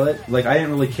the pilot. Like, I didn't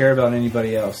really care about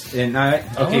anybody else. And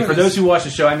for those who watch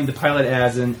the show, I mean the pilot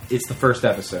as in it's the first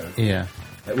episode. Yeah,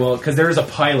 Well, because there is a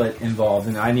pilot involved,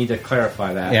 and I need to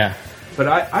clarify that. yeah. But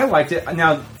I liked it.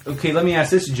 Now, okay, let me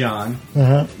ask this, John.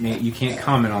 Uh-huh. You can't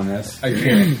comment on this. I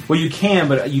can't. Well, you can,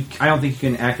 but I don't think you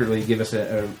can accurately give us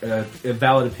a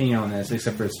valid opinion on this,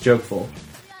 except for it's jokeful.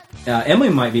 Emily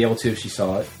might be able to if she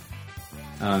saw it.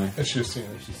 It's just,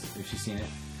 If she's seen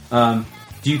it.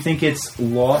 Do you think it's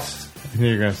Lost? I knew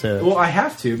you were going to say that. Well, I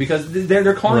have to, because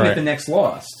they're calling it Right. the next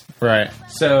Lost. Right.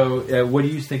 So, what do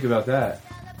you think about that?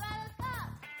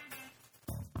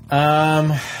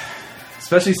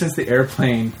 Especially since the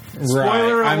airplane.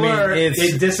 Spoiler I mean, alert!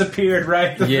 it's- it disappeared right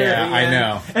at the Yeah, very I end.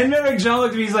 know. And then John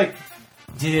looked at me. He's like,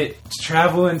 "Did it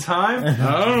travel in time?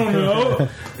 I don't know."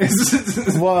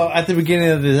 Well, at the beginning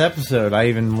of this episode, I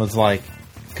even was like,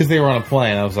 because they were on a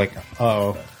plane, I was like,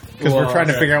 oh, because Well, we're trying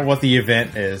to okay. figure out what the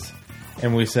event is.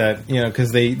 And we said,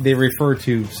 because they refer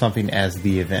to something as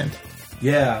the event.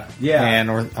 yeah.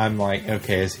 And I'm like,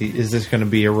 okay, is this going to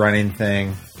be a running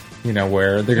thing?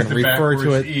 Where they're going to the refer to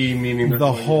backwards it E, meaning they're the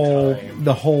going in whole, time.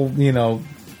 the whole,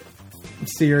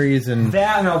 series and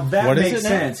that What is makes it now?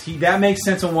 sense. That makes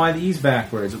sense on why the E's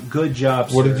backwards. Good job.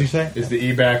 what sir. did you say? Is the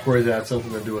E backwards that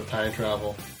something to do with time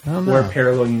travel? I don't Or know.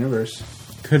 parallel universe.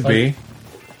 Could be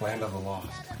Land of the Lost.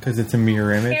 because it's a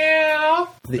mirror image.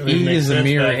 The It E makes is a sense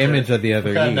mirror back there. image of the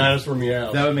other Kind of E dinosaur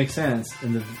meows. That would make sense.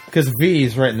 because V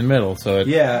is right in the middle. So it,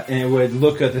 Yeah, and it would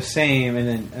look at the same, and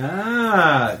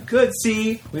then good.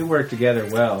 See, we work together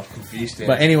well. V stands.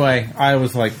 But anyway, I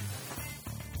was like,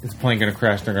 is the plane going to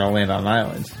crash? They're going to land on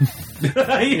islands.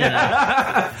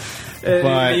 Yeah.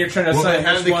 And you're trying to Well, they decide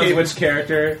have which the one's cap- which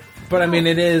character. But I mean,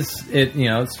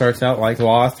 it starts out like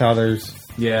Lost, how there's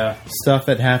Yeah, stuff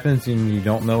that happens and you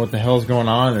don't know what the hell's going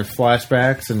on. There's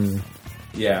flashbacks and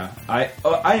yeah. I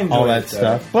enjoy all that it, though.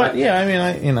 stuff. But yeah, I mean,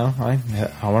 I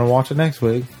want to watch it next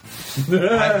week.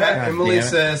 Emily damn it.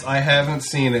 says, I haven't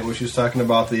seen it when she was talking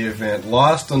about the event.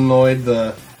 Lost annoyed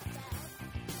the...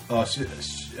 Oh, she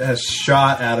has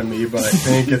shot out of me, but I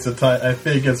think it's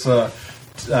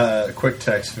a quick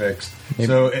text fix.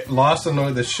 So Lost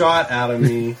annoyed the shot out of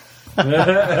me.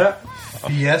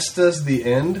 Fiesta's the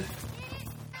end?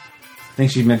 I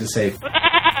think she meant to say the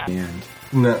end.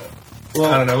 No.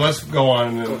 Well, I don't know. Let's go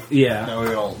on. And then, Yeah. no, we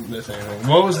don't miss anything.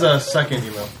 What was the second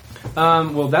email?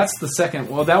 Well, that's the second.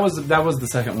 Well, that was the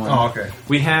second one. Oh, okay.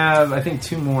 We have, I think,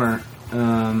 two more.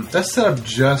 That's set up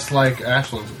just like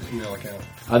Ashland's email account.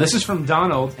 This is from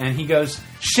Donald, and he goes,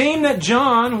 "Shame that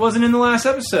John wasn't in the last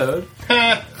episode,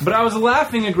 but I was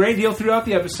laughing a great deal throughout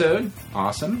the episode.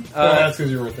 Awesome. That's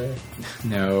because you weren't there.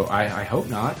 No, I hope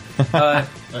not. I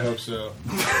hope so.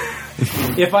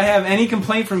 If I have any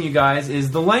complaint from you guys,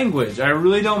 is the language. I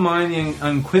really don't mind the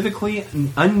unequivocally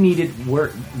unneeded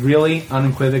word. Really,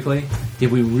 unequivocally. Did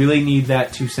we really need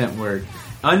that 2-cent word?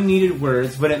 Unneeded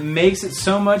words, but it makes it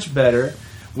so much better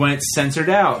when it's censored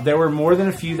out. There were more than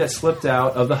a few that slipped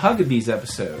out of the Huggabees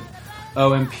episode.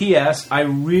 Oh, and P.S. I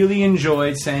really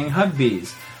enjoyed saying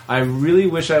Huggabees. I really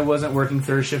wish I wasn't working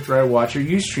third shift where I watch your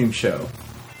Ustream show.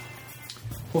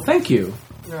 Well, thank you.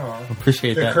 No.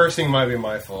 Appreciate The that. cursing might be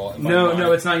my fault.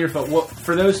 No, it's not your fault. Well,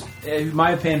 for those who might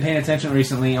have been paying attention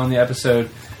recently on the episode,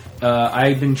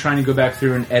 I've been trying to go back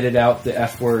through and edit out the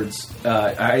F words.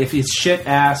 If it's shit,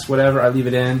 ass, whatever, I leave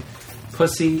it in.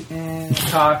 Pussy,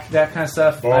 cock, that kind of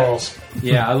stuff. Balls.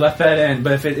 I left that in.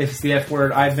 But if it's the F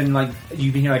word, I've been like,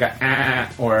 you can hear like a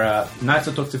or not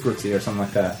so toxic fruity or something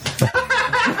like that.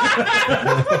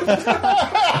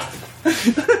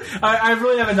 I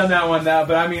really haven't done that one now,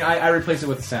 but I mean, I replaced it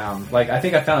with the sound. Like, I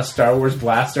think I found a Star Wars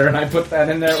blaster and I put that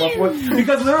in there at one point.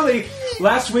 Because literally,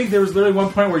 last week there was literally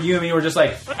one point where you and me were just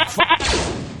like,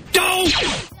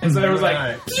 and so there was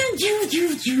like,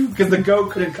 because the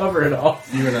goat couldn't cover it all.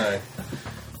 You and I.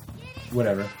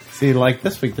 Whatever. See, like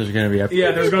this week, there's going to be a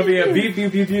Yeah, there's going to be a beep,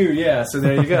 beep, beep, beep. Yeah, so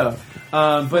there you go.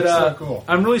 But That's so cool.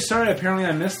 I'm really sorry. Apparently,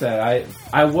 I missed that.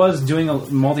 I was doing a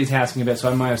multitasking a bit,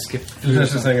 so I might have skipped through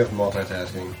There's this this thing of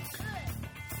multitasking.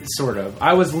 Sort of.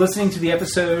 I was listening to the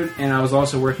episode, and I was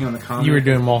also working on the comic. You were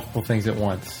doing multiple things at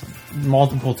once,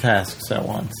 multiple tasks at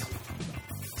once.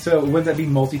 So would that be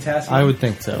multitasking? I would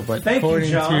think so, but Thank you,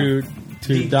 according John.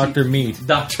 to Dr. Meat,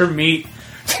 Dr. Meat.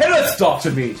 Tell us,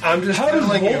 Dr. Meat. I'm just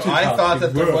telling you, I thought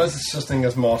that there was such thing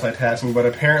as multitasking, but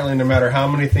apparently no matter how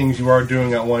many things you are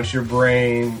doing at once, your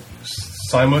brain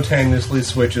simultaneously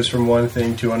switches from one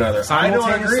thing to another. I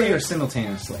don't agree. Or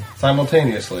simultaneously?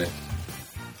 Simultaneously.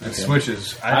 It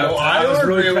switches. I was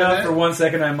really agree proud with for 1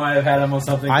 second. I might have had him on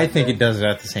something. I think it does it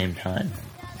at the same time.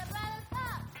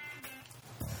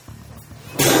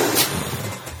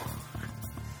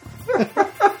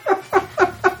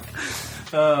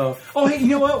 Oh, hey, you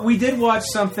know what? We did watch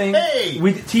something. Hey!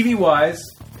 TV-wise,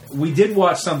 we did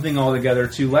watch something all together,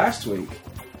 too, last week.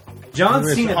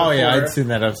 John's seen it before. Oh, yeah, I'd seen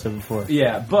that episode before.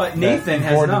 Yeah, but Nathan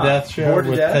has Bored not. to Death show Bored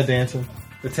to with Death? Ted Danson.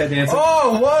 With Ted Danson.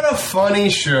 Oh, what a funny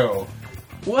show.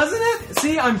 Wasn't it?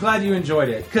 See, I'm glad you enjoyed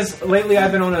it. Because lately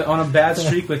I've been on a bad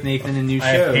streak with Nathan in new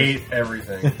shows. I hate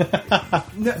everything.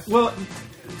 No, well,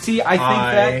 see, I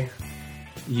think that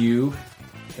you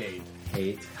hate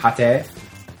hate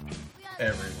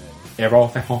everything.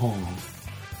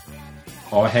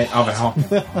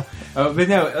 But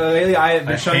no, lately I have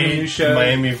been showing you new shows.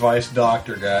 Miami Vice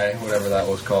Doctor guy, whatever that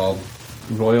was called.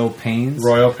 Royal Pains.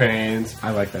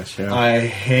 I like that show.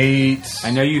 I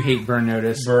know you hate Burn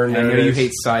Notice. I know you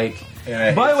hate Psych.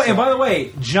 By the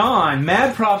way, John,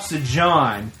 mad props to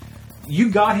John.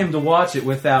 You got him to watch it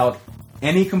without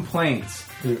any complaints.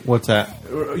 What's that?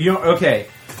 Okay.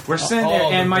 We're sitting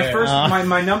there, and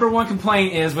my number one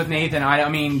complaint is with Nathan. I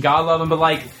mean, God love him, but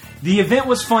like, the event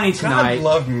was funny tonight. God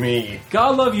love me.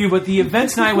 God love you, but the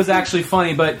event tonight was actually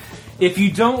funny. But if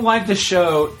you don't like the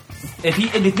show, if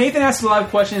Nathan asks a lot of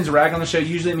questions, rag on the show,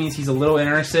 usually it means he's a little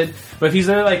interested. But if he's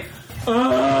there like,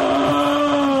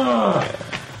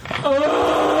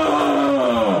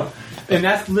 and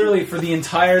that's literally for the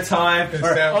entire time.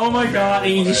 Oh my God,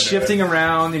 and he's shifting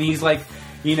around, and he's like,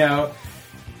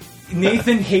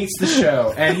 Nathan hates the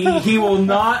show, and he will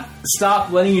not stop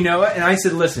letting you know it. And I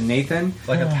said, listen, Nathan,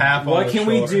 like a tap on what the can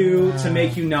we shoulder. do to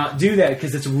make you not do that?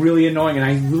 Because it's really annoying, and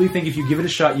I really think if you give it a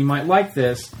shot, you might like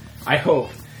this. I hope.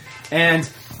 And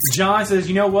John says,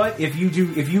 you know what? If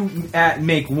you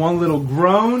make one little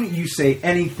groan, you say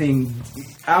anything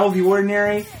out of the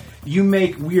ordinary, you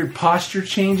make weird posture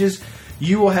changes,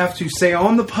 you will have to say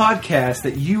on the podcast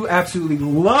that you absolutely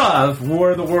love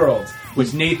War of the Worlds,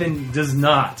 which Nathan does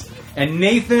not. And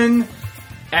Nathan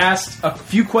asked a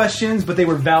few questions, but they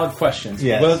were valid questions.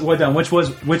 Yes. Well done. Which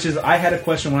is I had a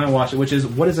question when I watched it, which is,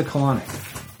 what is a colonic?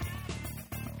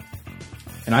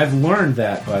 And I've learned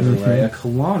that, by the way, a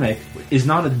colonic is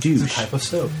not a douche. It's a type of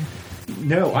soap.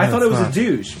 No, I thought it was a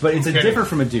douche, but it's different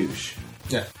from a douche.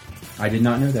 Yeah. I did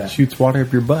not know that. Shoots water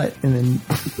up your butt, and then...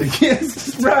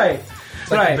 Yes, right.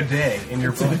 It's like a bidet in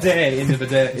your butt. Bidet in the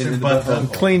bidet in the butt.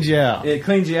 It cleans you out. It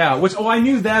cleans you out. Which I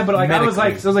knew that, but like I was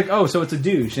like, oh, so it's a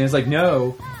douche, and it's like,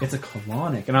 no, it's a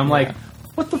colonic, and I'm like,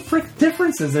 what the frick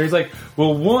difference is there? He's like,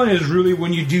 well, one is really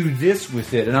when you do this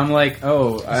with it, and I'm like,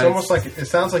 oh, it's almost like it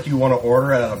sounds like you want to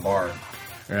order it at a bar.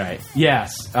 Right.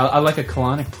 Yes. I like a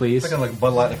colonic, please. It's like a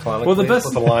Bud Light and a colonic. Well, the best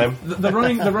with the lime. The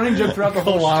running joke throughout the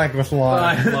whole colonic with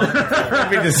lime.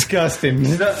 That'd be disgusting.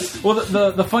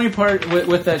 The funny part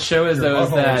with that show is though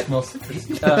is that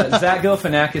Zach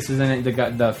Galifianakis is in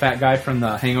it, the fat guy from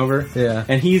The Hangover. Yeah.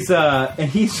 And his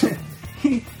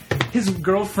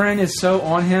girlfriend is so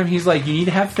on him. He's like, you need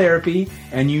to have therapy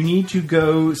and you need to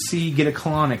go get a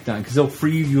colonic done because they'll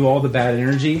free you all the bad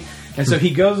energy. And so he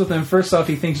goes with him. First off,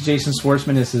 he thinks Jason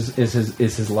Schwartzman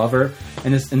is his lover,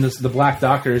 and the black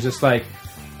doctor is just like,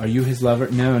 "Are you his lover?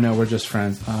 No, we're just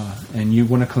friends. And you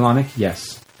want a colonic?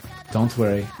 Yes. Don't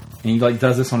worry." And he like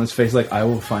does this on his face, like, "I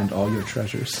will find all your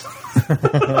treasures."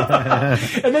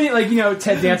 And then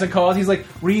Ted Danson calls. He's like,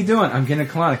 "What are you doing?" "I'm getting a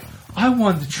colonic." "I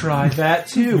wanted to try that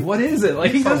too. What is it?"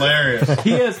 Like, he's hilarious.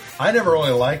 He is. I never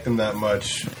really liked him that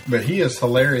much, but he is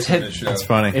hilarious in this show. It's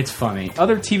funny. It's funny.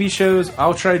 Other TV shows,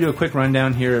 I'll try to do a quick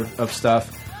rundown here of stuff.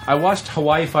 I watched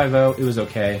Hawaii Five-0. It was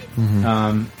okay.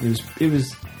 Mm-hmm. It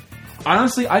was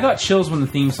honestly, I got chills when the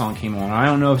theme song came on. I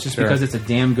don't know if it's just because it's a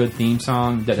damn good theme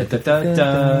song. It's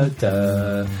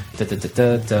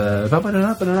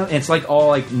like all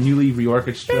like newly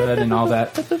reorchestrated and all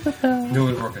that.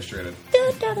 Newly orchestrated.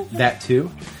 That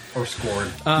too. Or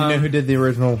scored. Do you know who did the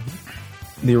original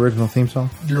theme song?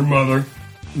 Your mother.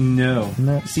 No.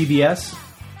 CBS?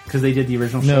 Because they did the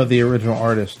original show? No, the original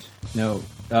artist. No.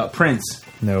 Prince.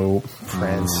 No.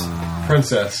 Prince.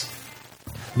 Princess.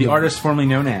 The artist formerly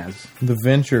known as The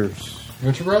Ventures.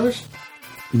 Venture Brothers?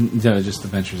 No, just The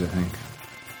Ventures, I think.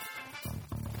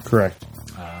 Correct.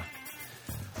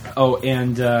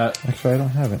 And actually, I don't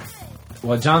have it.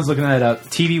 Well, John's looking that up.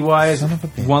 TV-wise,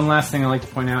 one last thing I'd like to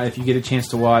point out, if you get a chance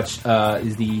to watch,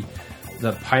 is the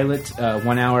the pilot,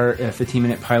 1 hour,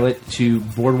 15-minute pilot to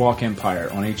Boardwalk Empire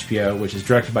on HBO, which is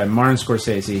directed by Martin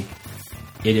Scorsese.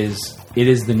 It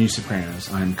is the new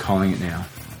Sopranos. I'm calling it now.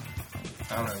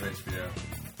 I don't have HBO.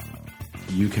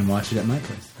 You can watch it at my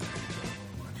place.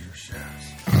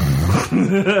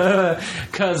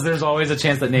 Because there's always a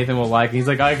chance that Nathan will like it. He's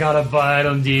like, I gotta buy it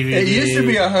on DVD. It used to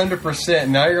be 100%.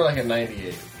 Now you're like at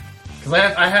 98. Because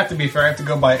I have to be fair. I have to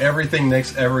go by everything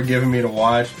Nick's ever given me to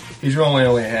watch. He's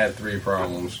only had 3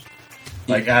 problems.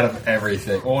 Like, out of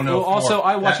everything. Oh, no. Well, also,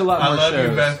 I watch a lot more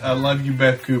shows. I Love You,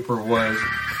 Beth Cooper was...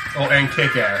 Oh, and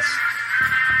Kick-Ass.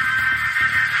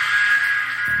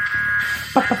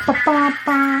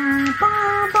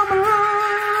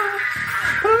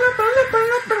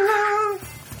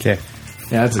 Okay.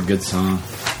 Yeah, that's a good song.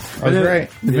 I was right.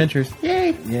 Adventures.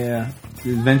 Yay. Yeah.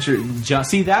 Adventure. John,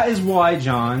 see, that is why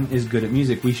John is good at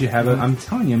music. We should have a, I'm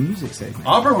telling you, a music segment.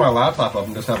 I'll bring my laptop up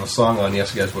and just have a song on.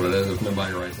 Yes, guess what it is if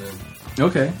nobody writes in.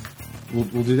 Okay.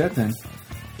 We'll do that then.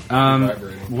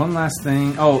 One last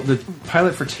thing. Oh, the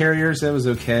pilot for Terriers, that was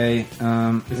okay.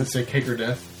 Does it say Cake or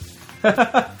Death?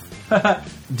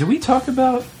 Did we talk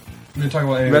about We didn't talk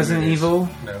about any Resident movies. Evil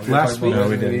No, we last didn't talk about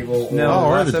week? Resident Evil or- No,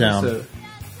 or last the town. episode.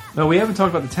 No, we haven't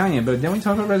talked about the town yet, but didn't we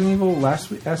talk about Resident Evil last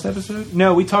episode?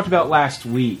 No, we talked about last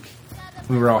week.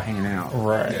 We were all hanging out.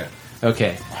 Right. Yeah.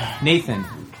 Okay. Nathan,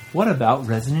 what about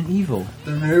Resident Evil?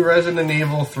 The new Resident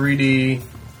Evil 3D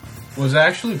was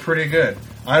actually pretty good.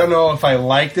 I don't know if I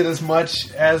liked it as much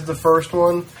as the first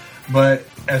one, but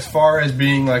as far as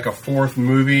being like a fourth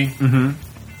movie, I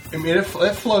mean, it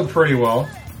flowed pretty well.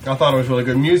 I thought it was really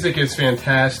good. Music is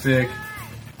fantastic.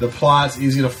 The plot's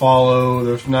easy to follow.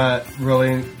 There's not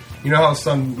really... You know how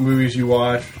some movies you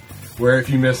watch where if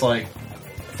you miss like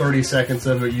 30 seconds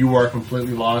of it, you are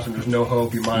completely lost and there's no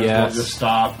hope. You might as well just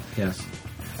stop. Yes.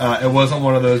 It wasn't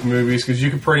one of those movies because you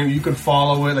could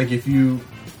follow it. Like if you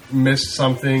missed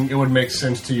something, it would make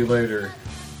sense to you later.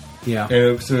 Yeah.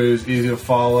 And so it was easy to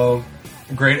follow.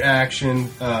 Great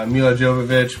action. Mila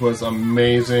Jovovich was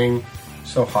amazing.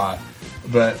 So hot,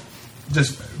 but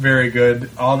just very good.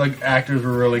 All the actors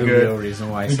were really The good. real reason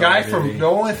why I the saw guy the from movie. the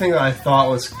only thing that I thought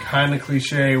was kind of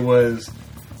cliche was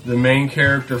the main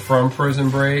character from Prison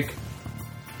Break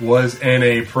was in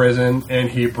a prison and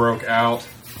he broke out.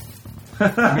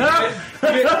 It's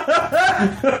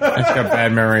got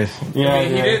bad memories. He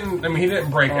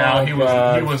didn't break out. He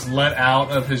was let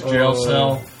out of his jail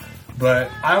cell.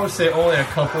 But I would say only a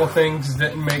couple of things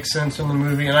didn't make sense in the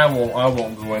movie, and I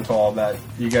won't go into all that.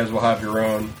 You guys will have your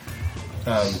own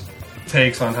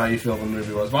takes on how you feel the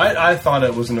movie was. But I thought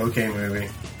it was an okay movie.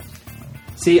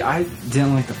 See, I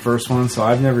didn't like the first one, so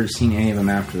I've never seen any of them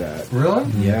after that. Really?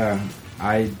 Yeah.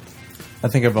 I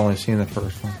think I've only seen the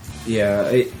first one.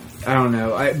 I don't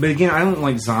know. But again, I don't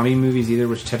like zombie movies either,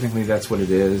 which technically that's what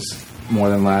it is, more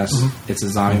than less. Mm-hmm. It's a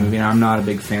zombie movie, and I'm not a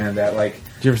big fan of that. Like,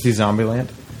 did you ever see Zombieland?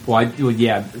 Well,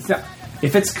 yeah. It's not,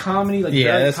 if it's comedy, like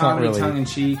that's comedy, not really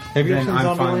tongue-in-cheek, Have you then ever seen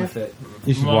I'm fine Zombieland? with it.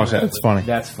 You should watch that. It's funny.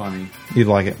 That's funny. You'd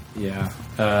like it. Yeah.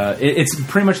 It's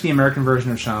pretty much the American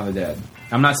version of Shaun of the Dead.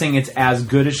 I'm not saying it's as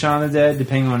good as Shaun of the Dead,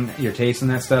 depending on your taste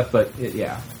and that stuff, but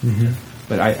yeah. Mm-hmm.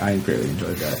 But I greatly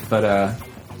enjoyed that. But,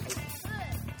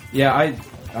 yeah,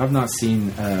 I've not seen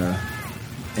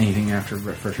anything after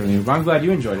for sure. But I'm glad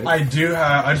you enjoyed it. I do.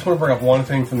 I just want to bring up one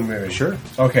thing from the movie. Sure.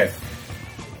 Okay.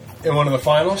 In one of the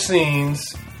final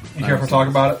scenes, you care if I talk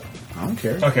about it? I don't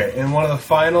care. Okay. In one of the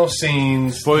final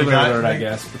scenes, Spoiler alert, I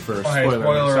guess. First, okay,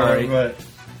 spoiler sorry. alert.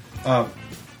 But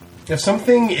if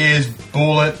something is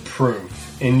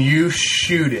bulletproof and you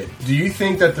shoot it, do you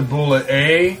think that the bullet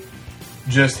A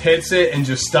just hits it and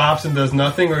just stops and does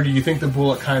nothing, or do you think the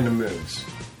bullet kind of moves?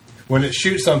 When it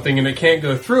shoots something and it can't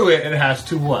go through it, it has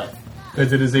to what?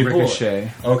 Because it is a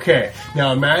Ricochet. bullet. Okay.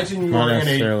 Now imagine you Not are in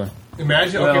necessarily. a.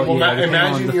 Imagine. Well, Okay. Well, yeah, depending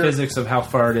imagine on the you're. physics of how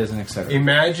far it is and etc.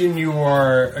 Imagine you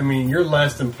are. I mean, you're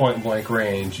less than point blank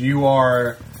range. You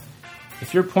are.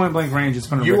 If you're point blank range, it's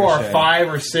going to You are ricochet. 5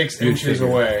 or 6 inches figure.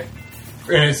 away,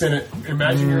 and it's in a.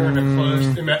 Imagine you're in a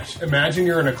closed. Imagine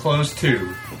you're in a closed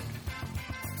tube.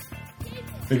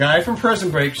 The guy from Prison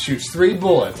Break shoots 3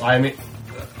 bullets. I mean,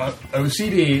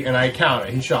 OCD, and I count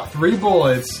it. He shot 3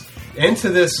 bullets into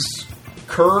this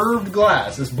curved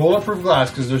glass, this bulletproof glass,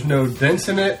 because there's no dents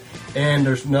in it, and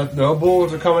there's no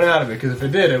bullets are coming out of it. Because if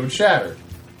it did, it would shatter,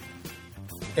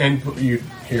 and you'd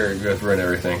hear it go through and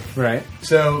everything. Right.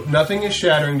 So nothing is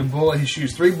shattering. The bullet. He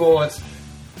shoots 3 bullets.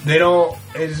 They don't.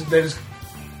 They just.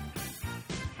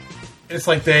 It's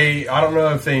like they. I don't know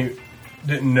if they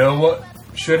didn't know what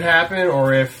should happen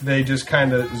or if they just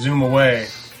kind of zoom away.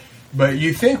 But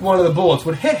you think one of the bullets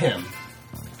would hit him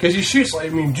because he shoots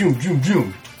like zoom, zoom,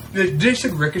 zoom. They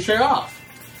should ricochet off.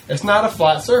 It's not a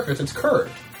flat surface; it's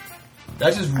curved.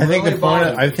 That's just really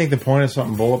I think the point of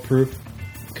something bulletproof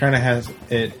kind of has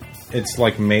it. It's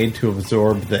like made to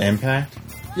absorb the impact.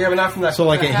 Yeah, but not from that. So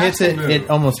like it hits it, move. it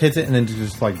almost hits it, and then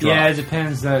just like drops. Yeah, it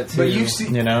depends. Too. But you see,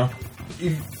 you know.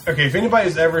 Okay, if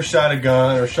anybody's ever shot a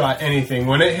gun or shot anything,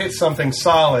 when it hits something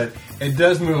solid, it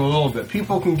does move a little bit.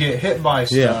 People can get hit by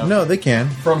stuff. Yeah, no, they can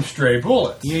from stray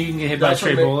bullets. Yeah, you can get hit by a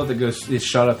stray bullet that goes. It's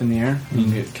shot up in the air. And you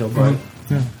can get killed by it.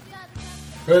 Yeah.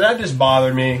 But that just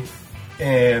bothered me,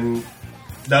 and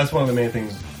that's one of the main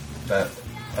things that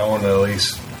I want to at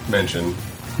least mention.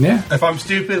 Yeah. If I'm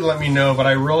stupid, let me know. But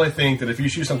I really think that if you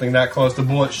shoot something that close, the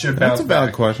bullet should bounce. That's a valid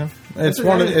back. question. It's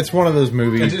one of those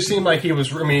movies. It just seemed like he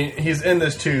was. I mean, he's in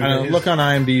this too. Look on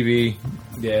IMDb.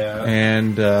 Yeah.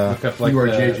 And look up like you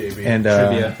are the JJB. And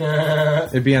trivia.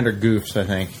 It'd be under goofs, I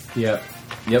think. Yep.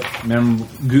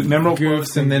 Memorable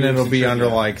goofs, and then it'll be under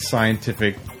like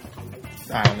scientific.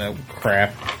 I don't know,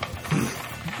 crap.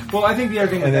 Well, I think the other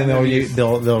thing, and then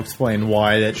they'll explain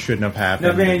why that shouldn't have happened.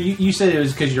 Now, granted, you said it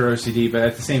was because you're OCD, but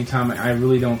at the same time, I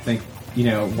really don't think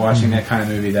watching that kind of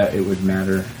movie that it would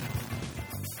matter.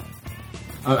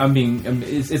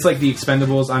 It's like the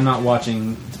Expendables. I'm not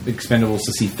watching Expendables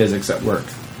to see physics at work.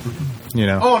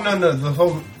 Oh no, the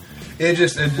whole. It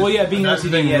just well, yeah, being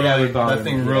OCD, that would bother me. That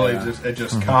thing really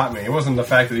just caught me. It wasn't the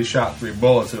fact that he shot 3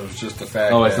 bullets. It was just the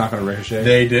fact. Oh, it's not going to ricochet.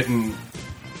 They didn't.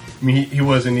 I mean, he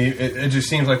wasn't. It just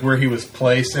seems like where he was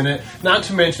placed in it. Not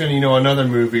to mention, another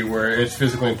movie where it's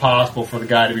physically impossible for the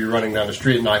guy to be running down the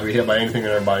street and not be hit by anything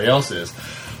that everybody else is.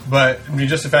 But I mean,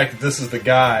 just the fact that this is the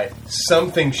guy,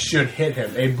 something should hit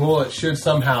him. A bullet should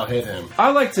somehow hit him.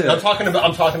 I like to. I'm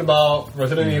talking about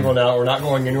Resident Evil now. We're not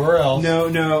going anywhere else.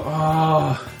 No.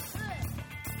 Oh.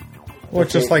 Well,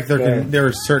 it's just like there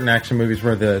are certain action movies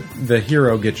where the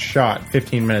hero gets shot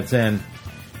 15 minutes in,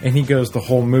 and he goes the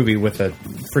whole movie with a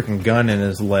freaking gun in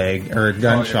his leg, or a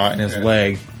gunshot in his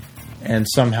leg, and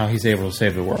somehow he's able to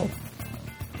save the world.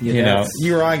 Yeah,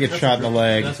 you or I get shot in the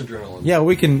leg. That's adrenaline. Yeah,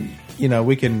 we can.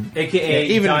 AKA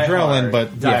even Die adrenaline, Hard.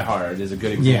 but Die Hard is a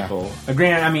good example. Yeah.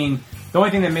 Granted, I mean, the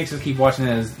only thing that makes us keep watching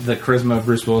it is the charisma of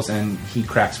Bruce Willis, and he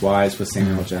cracks wise with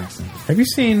Samuel L. Jackson. Have you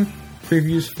seen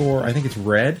previews for? I think it's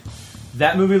Red.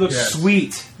 That movie looks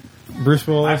sweet. Bruce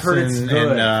Willis I've heard it's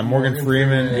good. And Morgan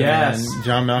Freeman, yes, and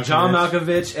John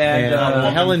Malkovich, and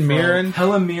Helen Mirren.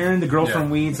 Helen Mirren, the girl from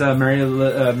Weeds,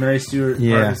 Mary Stewart,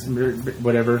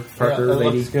 whatever, Parker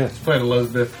lady. It's played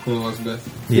Queen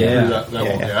Elizabeth. Yeah.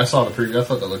 I saw the preview. I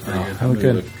thought that looked pretty good.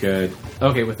 That looked good.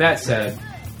 Okay, with that said,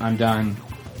 I'm done.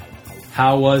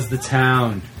 How was the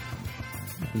town?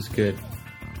 It was good.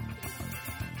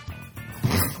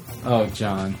 Oh,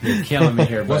 John, you're killing me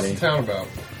here, buddy. What's the town about?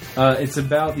 It's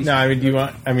about these. No, I mean, do you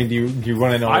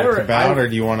want to know what it's about, or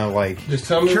do you want to like? Just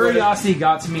tell me. Curiosity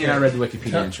got to me, and I read the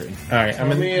Wikipedia entry. All right, I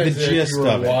mean, the gist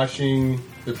of it. Watching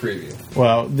the preview.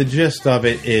 Well, the gist of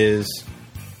it is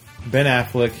Ben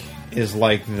Affleck is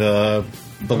like the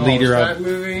leader of that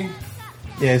movie.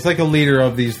 Yeah, it's like a leader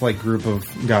of these like group of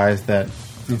guys that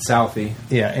in Southie.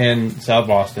 Yeah, in South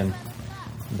Boston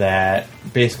that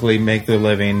basically make their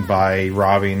living by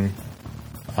robbing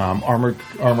armored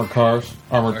cars,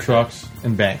 armored trucks,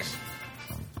 and banks.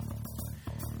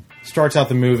 Starts out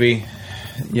the movie,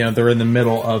 they're in the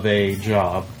middle of a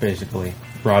job, basically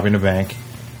robbing a bank,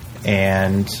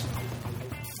 and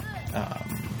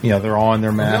they're all in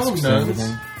their masks and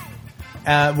everything.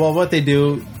 Well, what they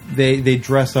do, they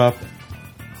dress up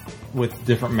with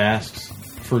different masks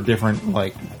for different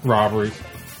like robberies.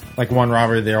 Like one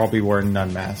robbery, they'll all be wearing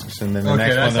nun masks, and then the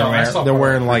next one they're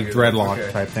wearing like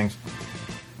dreadlock type things.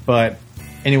 But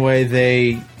anyway,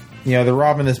 they're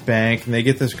robbing this bank, and they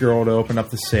get this girl to open up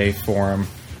the safe for him,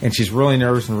 and she's really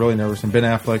nervous. And Ben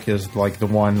Affleck is like the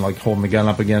one like holding the gun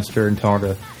up against her and telling her,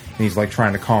 and he's like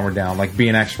trying to calm her down, like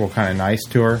being actual kind of nice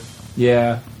to her.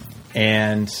 Yeah,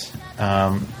 and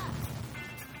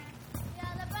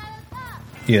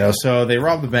so they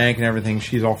rob the bank and everything.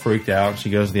 She's all freaked out. She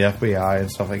goes to the FBI and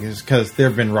stuff like this because there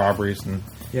have been robberies and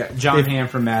John Hamm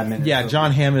from Mad Men. Yeah,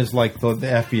 John Hamm is like the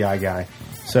FBI guy,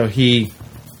 so he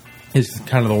is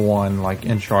kind of the one like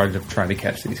in charge of trying to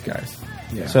catch these guys.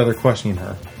 Yeah. So they're questioning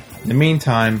her. In the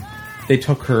meantime, they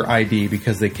took her ID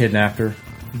because they kidnapped her,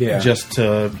 just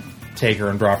to take her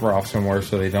and drop her off somewhere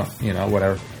so they don't,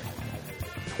 whatever.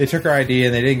 They took her ID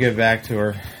and they didn't give it back to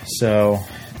her. So,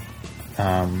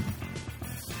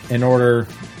 in order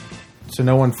so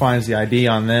no one finds the ID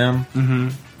on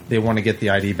them, they want to get the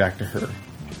ID back to her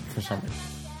for some reason.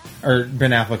 Or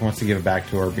Ben Affleck wants to give it back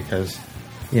to her because,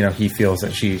 he feels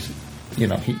that she's,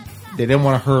 didn't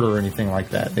want to hurt her or anything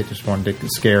like that. They just wanted to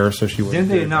scare her so she wouldn't. Didn't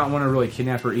they do it. not want to really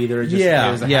kidnap her either?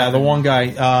 Just The one guy,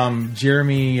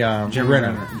 Jeremy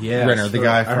Renner. Yes. Renner, the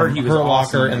guy I from heard he was Hurt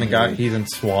awesome Locker, in and the that guy movie. he's in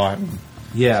SWAT. And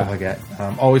Yeah. stuff like that.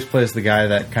 Always plays the guy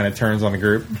that kind of turns on the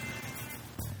group.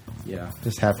 Yeah.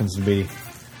 Just happens to be.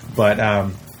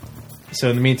 But, so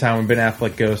in the meantime, when Ben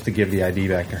Affleck goes to give the ID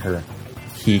back to her,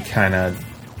 he kind of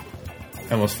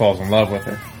almost falls in love with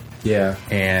her. Yeah.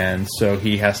 And so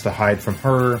he has to hide from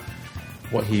her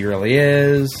what he really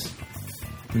is.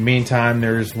 In the meantime,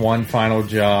 there's one final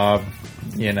job,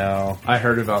 you know. I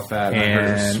heard about that. And I heard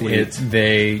it was And sweet.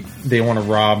 they want to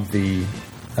rob the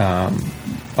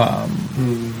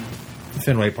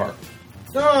Fenway Park.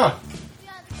 Ah!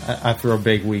 I throw a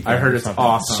big weekend. I heard or it's something.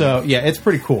 awesome. So yeah, it's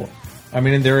pretty cool. I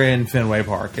mean, they're in Fenway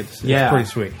Park. It's pretty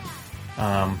sweet.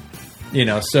 You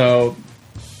know, so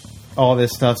all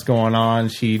this stuff's going on.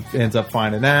 She ends up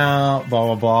finding out. Blah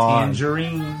blah blah.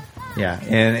 Tangerine. Yeah,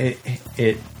 and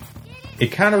it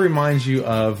kind of reminds you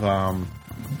of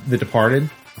The Departed.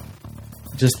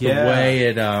 Just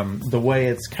the way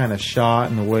it's kind of shot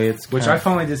and the way it's Which I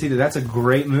finally did see that. That's a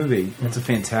great movie. It's a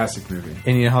fantastic movie.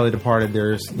 And you know how The Departed,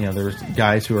 there's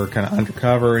guys who are kind of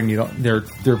undercover and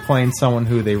they're playing someone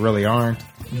who they really aren't.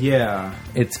 Yeah.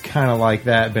 It's kind of like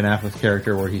that Ben Affleck's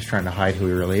character where he's trying to hide who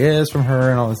he really is from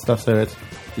her and all this stuff. So it's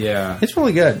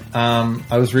really good.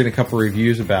 I was reading a couple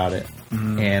reviews about it,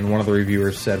 and one of the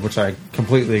reviewers said, which I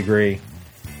completely agree.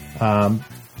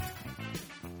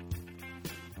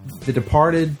 The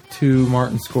Departed to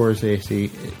Martin Scorsese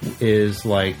is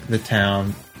like The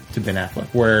Town to Ben Affleck,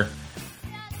 where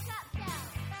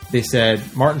they said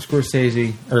Martin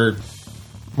Scorsese's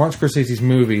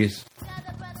movies,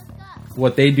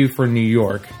 what they do for New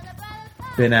York,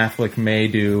 Ben Affleck may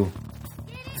do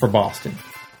for Boston.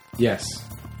 Yes.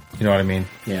 You know what I mean?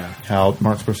 Yeah. How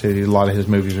Martin Scorsese, a lot of his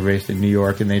movies are based in New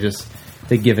York, and they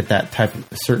give it that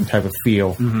certain type of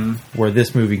feel. Mm-hmm. Where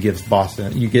this movie gives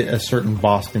Boston, you get a certain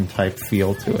Boston type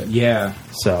feel to it. Yeah.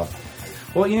 So,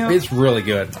 well, you know, it's really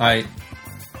good.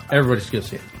 Everybody should go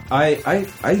see it.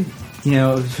 I you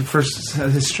know, for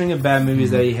the string of bad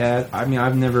movies that he had, I mean,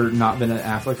 I've never not been an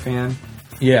Affleck fan.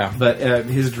 Yeah, but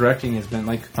his directing has been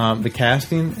like the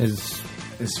casting is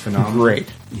phenomenal. Great.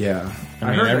 Yeah, I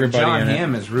mean, heard everybody John in it.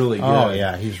 Hamm is really good. Oh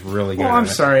yeah, he's really good. Well, I'm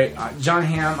sorry, John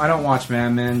Hamm. I don't watch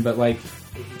Mad Men, but like,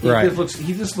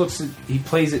 he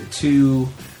plays it too,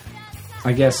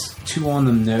 I guess, too on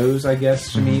the nose. I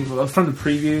guess to me from the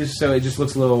previews, so it just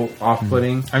looks a little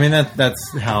off-putting. I mean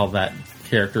that's how that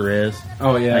character is.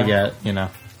 Oh yeah, I get. You know,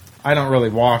 I don't really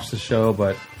watch the show,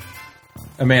 but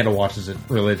Amanda watches it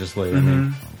religiously. I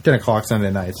mean, 10 o'clock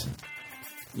Sunday nights.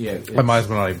 Yeah, I might as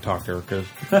well not even talk to her because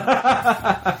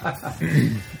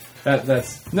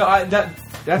that's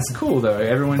cool though.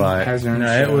 Everyone has their own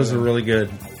show. It was a really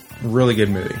good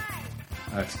movie.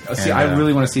 I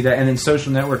really want to see that. And then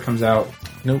Social Network comes out.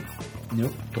 Nope.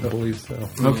 Don't believe so.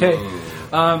 Okay.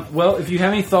 Well, if you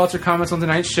have any thoughts or comments on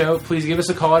tonight's show, please give us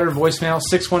a call at our voicemail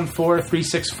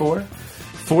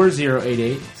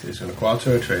 614-364-4088. Si sono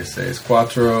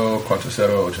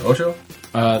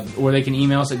 436-4088. Or they can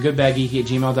email us at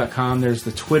goodbadgeeky@gmail.com. There's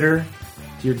the Twitter.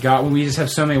 Dear God, we just have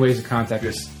so many ways to contact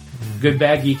us.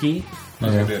 Goodbadgeeky. I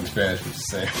was going to do it in Spanish, but just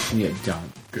say. Yeah,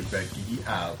 don't. Goodbad Geeky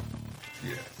out.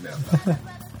 Yeah, no.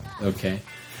 Okay.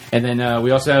 And then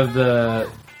we also have the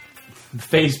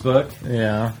Facebook.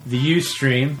 Yeah. The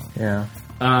Ustream. Yeah.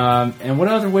 And what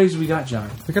other ways do we got,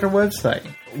 John? We got our website.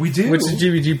 We do? Which is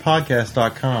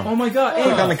gbgpodcast.com. Oh my God.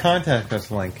 Click on the contact us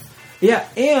link. Yeah,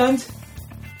 and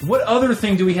what other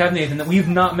thing do we have, Nathan, that we've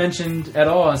not mentioned at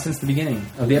all since the beginning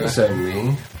of the episode?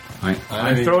 Me? I'm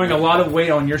throwing a lot of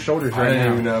weight on your shoulders right now. I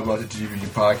didn't even know about the GBG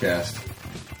podcast.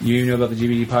 You know about the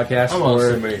GBG podcast? I'm on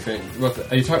so many things.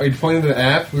 Are you pointing to the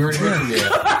app? We already mentioned the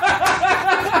app.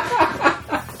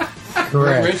 Correct. We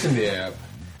already mentioned the app.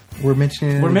 We're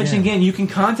mentioning it again. You can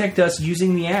contact us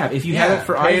using the app. If you have it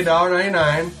for pay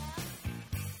 $1.99.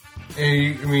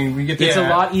 And we get the It's app. a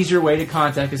lot easier way to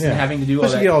contact us than having to do all that.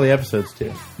 Especially get all the episodes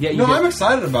too. Yeah, I'm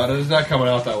excited about it. It's not coming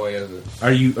out that way, is it?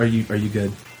 Are you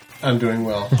good? I'm doing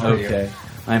well. Okay.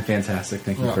 I'm fantastic.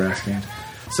 Thank you for asking.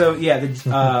 So yeah, the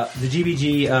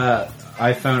GBG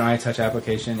iPhone iTouch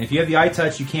application. If you have the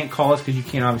iTouch, you can't call us because you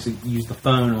can't obviously use the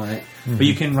phone on it. Mm-hmm. But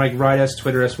you can write us,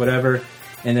 Twitter us, whatever.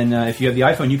 And then if you have the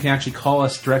iPhone, you can actually call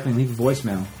us directly and leave a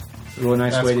voicemail. It's a really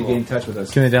nice way to get in touch with us.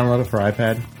 Can they download it for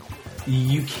iPad?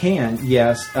 You can,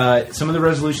 yes. Some of the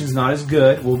resolution's not as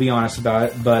good. We'll be honest about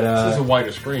it, but it's a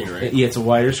wider screen, right? Yeah, it's a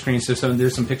wider screen, so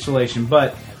there's some pixelation,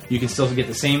 but you can still get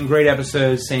the same great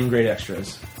episodes, same great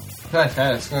extras.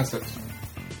 Fantastic.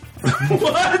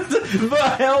 What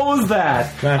the hell was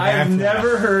that? I've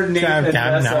never heard Nathan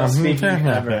Vessel speaking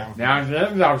ever.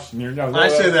 I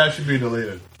say that should be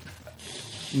deleted.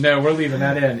 No, we're leaving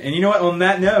that in. And you know what? On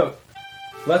that note,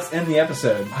 let's end the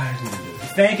episode.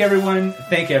 Thank everyone.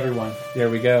 There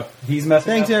we go. He's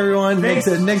messing Thanks, up. everyone. Thanks.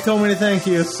 Nick told me to thank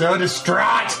you. So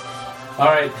distraught. All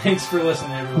right. Thanks for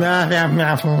listening, everyone. Not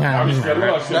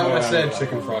what I said,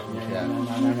 chicken frog and cat.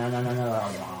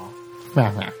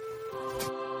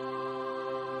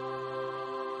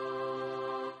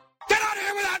 Get out of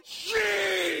here without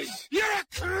cheese! You're a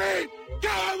creep! Go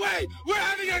away! We're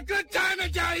having a good time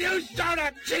until you start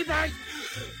up, cheapers!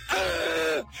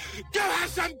 Go have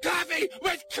some coffee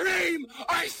with cream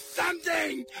or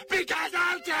something! Because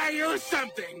I'll tell you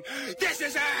something! This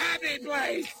is a happy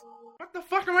place! What the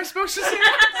fuck am I supposed to say?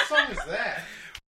 What song is that?